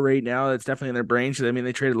there right now. That's definitely in their brains. I mean,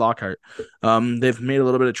 they traded Lockhart. They've made a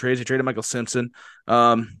little bit of trades. They traded Michael Simpson.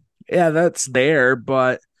 Yeah, that's there.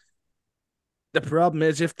 But the problem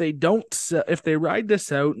is if they ride this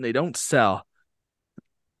out and they don't sell,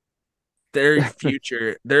 their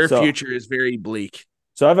future is very bleak.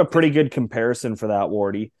 So I have a pretty good comparison for that,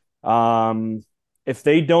 Wardy. If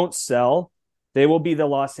they don't sell, they will be the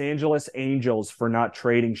Los Angeles Angels for not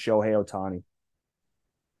trading Shohei Ohtani.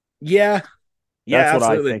 Yeah. That's Yeah, what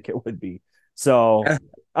absolutely. I think it would be. So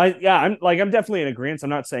I'm definitely in agreement. I'm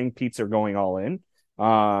not saying Pete's are going all in.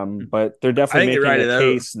 But they're I definitely think they making ride a it out.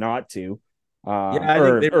 case not to. Yeah, I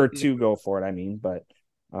think they Or to go for it, I mean, but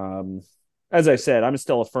as I said, I'm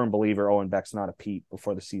still a firm believer Owen Beck's not a Pete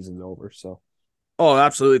before the season's over. So Oh,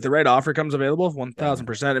 absolutely. If the right offer comes available, yeah.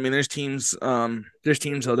 1000%. I mean, there's teams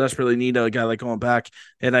that desperately need a guy like Owen Beck,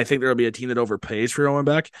 and I think there'll be a team that overpays for Owen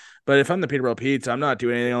Beck. But if I'm the Peterborough Petes, I'm not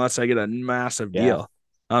doing anything unless I get a massive deal.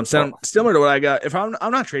 Well, Similar to what I got. If I'm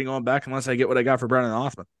not trading Owen Beck unless I get what I got for Brennan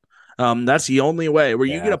Othman. That's the only way where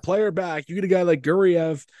you get a player back. You get a guy like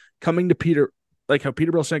Guriev coming to Peter, like how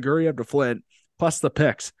Peterborough sent Guriev to Flint, plus the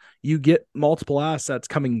picks. You get multiple assets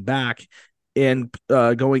coming back and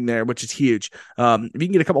going there, which is huge. If you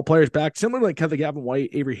can get a couple players back, similar to like the Gavin White,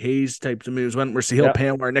 Avery Hayes types of moves, when we're Sahil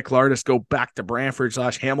Pam or Nick Lardis go back to Brantford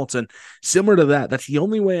 / Hamilton, similar to that. That's the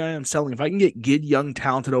only way I am selling. If I can get good, young,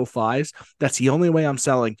 talented 05s, that's the only way I'm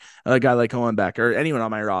selling a guy like Owen Beck or anyone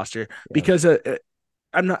on my roster because I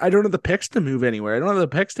don't have the picks to move anywhere. I don't have the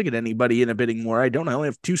picks to get anybody in a bidding war. I only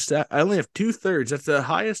have 2/3. That's the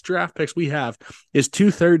highest draft picks we have is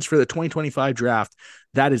 2/3 for the 2025 draft.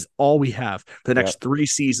 That is all we have for the next 3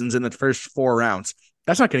 seasons in the first 4 rounds.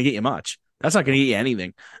 That's not going to get you much. That's not going to get you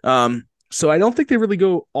anything. So I don't think they really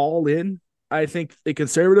go all in. I think the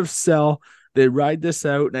conservatives sell. They ride this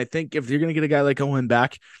out. And I think if you're going to get a guy like Owen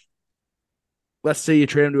back, let's say you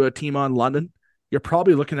trade him to a team on London, you're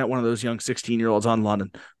probably looking at one of those young 16-year-olds on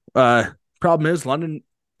London. Problem is London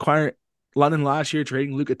last year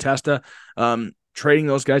trading Luca Testa, trading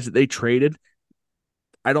those guys that they traded.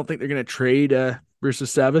 I don't think they're going to trade Bruce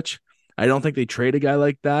Savage. I don't think they trade a guy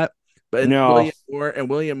like that. But no.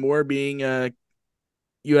 William Moore being a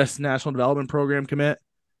U.S. National Development Program commit,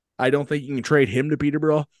 I don't think you can trade him to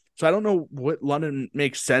Peterborough. So I don't know what London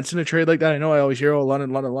makes sense in a trade like that. I know I always hear,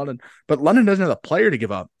 London, but London doesn't have the player to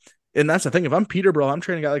give up. And that's the thing. If I'm Peterborough, I'm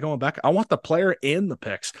trading a guy like Owen Beck. I want the player and the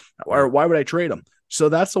picks. Or why would I trade him? So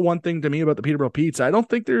that's the one thing to me about the Peterborough Petes. I don't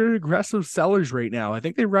think they're aggressive sellers right now. I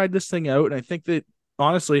think they ride this thing out. And I think that,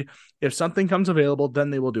 honestly, if something comes available,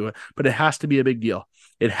 then they will do it. But it has to be a big deal.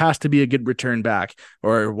 It has to be a good return back.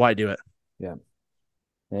 Or why do it? Yeah.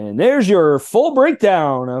 And there's your full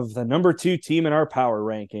breakdown of the number 2 team in our power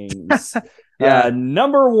rankings.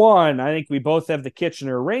 Number 1, I think we both have the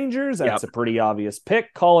Kitchener Rangers. That's a pretty obvious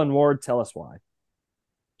pick. Colin Ward, tell us why.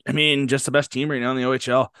 I mean, just the best team right now in the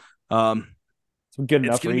OHL. Some good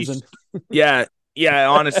enough reason.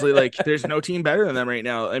 Honestly, like there's no team better than them right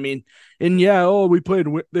now. I mean, and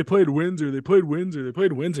they played Windsor.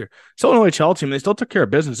 Still an OHL team. They still took care of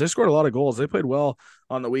business. They scored a lot of goals. They played well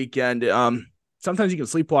on the weekend. Sometimes you can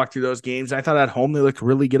sleepwalk through those games. I thought at home they looked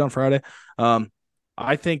really good on Friday.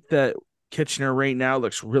 I think that Kitchener right now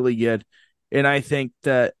looks really good. And I think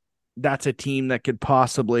that that's a team that could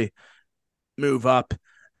possibly move up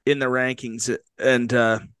in the rankings and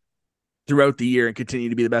throughout the year and continue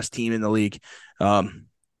to be the best team in the league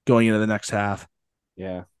going into the next half.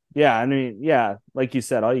 Yeah. I mean, like you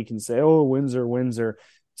said, all you can say, Windsor.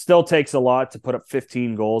 Still takes a lot to put up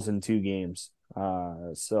 15 goals in 2 games.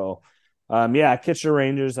 Kitchener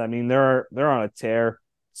Rangers, I mean, they're on a tear,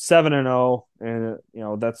 7-0, and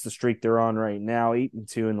that's the streak they're on right now,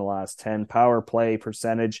 8-2 in the last 10. Power play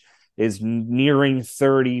percentage is nearing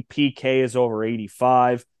 30. PK is over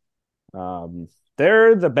 85.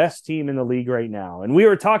 They're the best team in the league right now. And we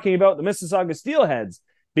were talking about the Mississauga Steelheads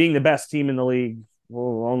being the best team in the league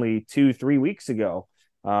only 2-3 weeks ago.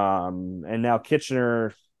 And now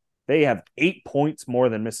Kitchener, they have 8 points more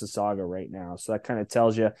than Mississauga right now. So that kind of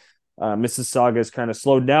tells you Mississauga is kind of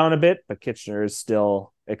slowed down a bit, but Kitchener is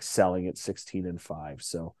still excelling at 16-5.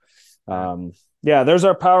 So, there's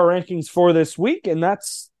our power rankings for this week, and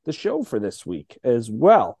that's the show for this week as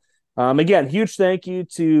well. Again, huge thank you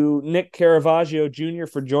to Nick Caravaggio Jr.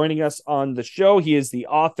 for joining us on the show. He is the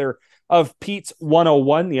author of Pete's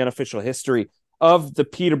 101, the unofficial history of the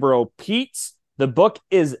Peterborough Petes. The book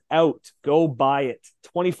is out. Go buy it.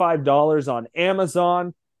 $25 on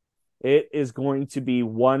Amazon. It is going to be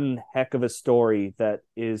one heck of a story that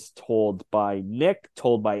is told by Nick,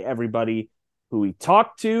 told by everybody who he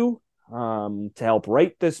talked to help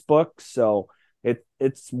write this book. So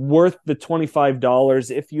it's worth the $25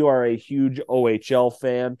 if you are a huge OHL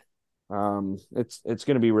fan. It's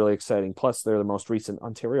going to be really exciting. Plus, they're the most recent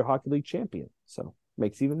Ontario Hockey League champion, so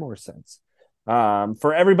makes even more sense.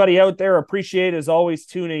 For everybody out there, appreciate as always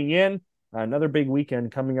tuning in. another big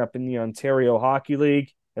weekend coming up in the Ontario Hockey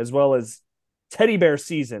League, as well as Teddy Bear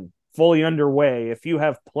season fully underway. If you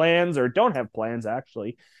have plans or don't have plans,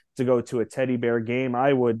 actually, to go to a Teddy Bear game,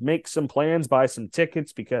 I would make some plans, buy some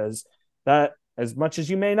tickets, because that, as much as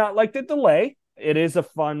you may not like the delay, it is a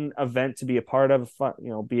fun event to be a part of. Fun,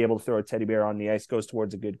 be able to throw a teddy bear on the ice goes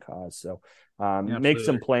towards a good cause. So make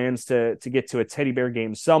some plans to get to a Teddy Bear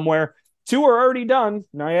game somewhere. 2 are already done,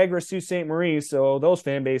 Niagara, Sault Ste. Marie, so those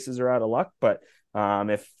fan bases are out of luck. But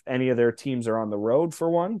if any of their teams are on the road for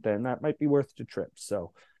one, then that might be worth the trip.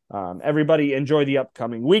 So everybody enjoy the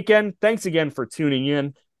upcoming weekend. Thanks again for tuning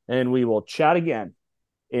in, and we will chat again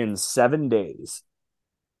in 7 days.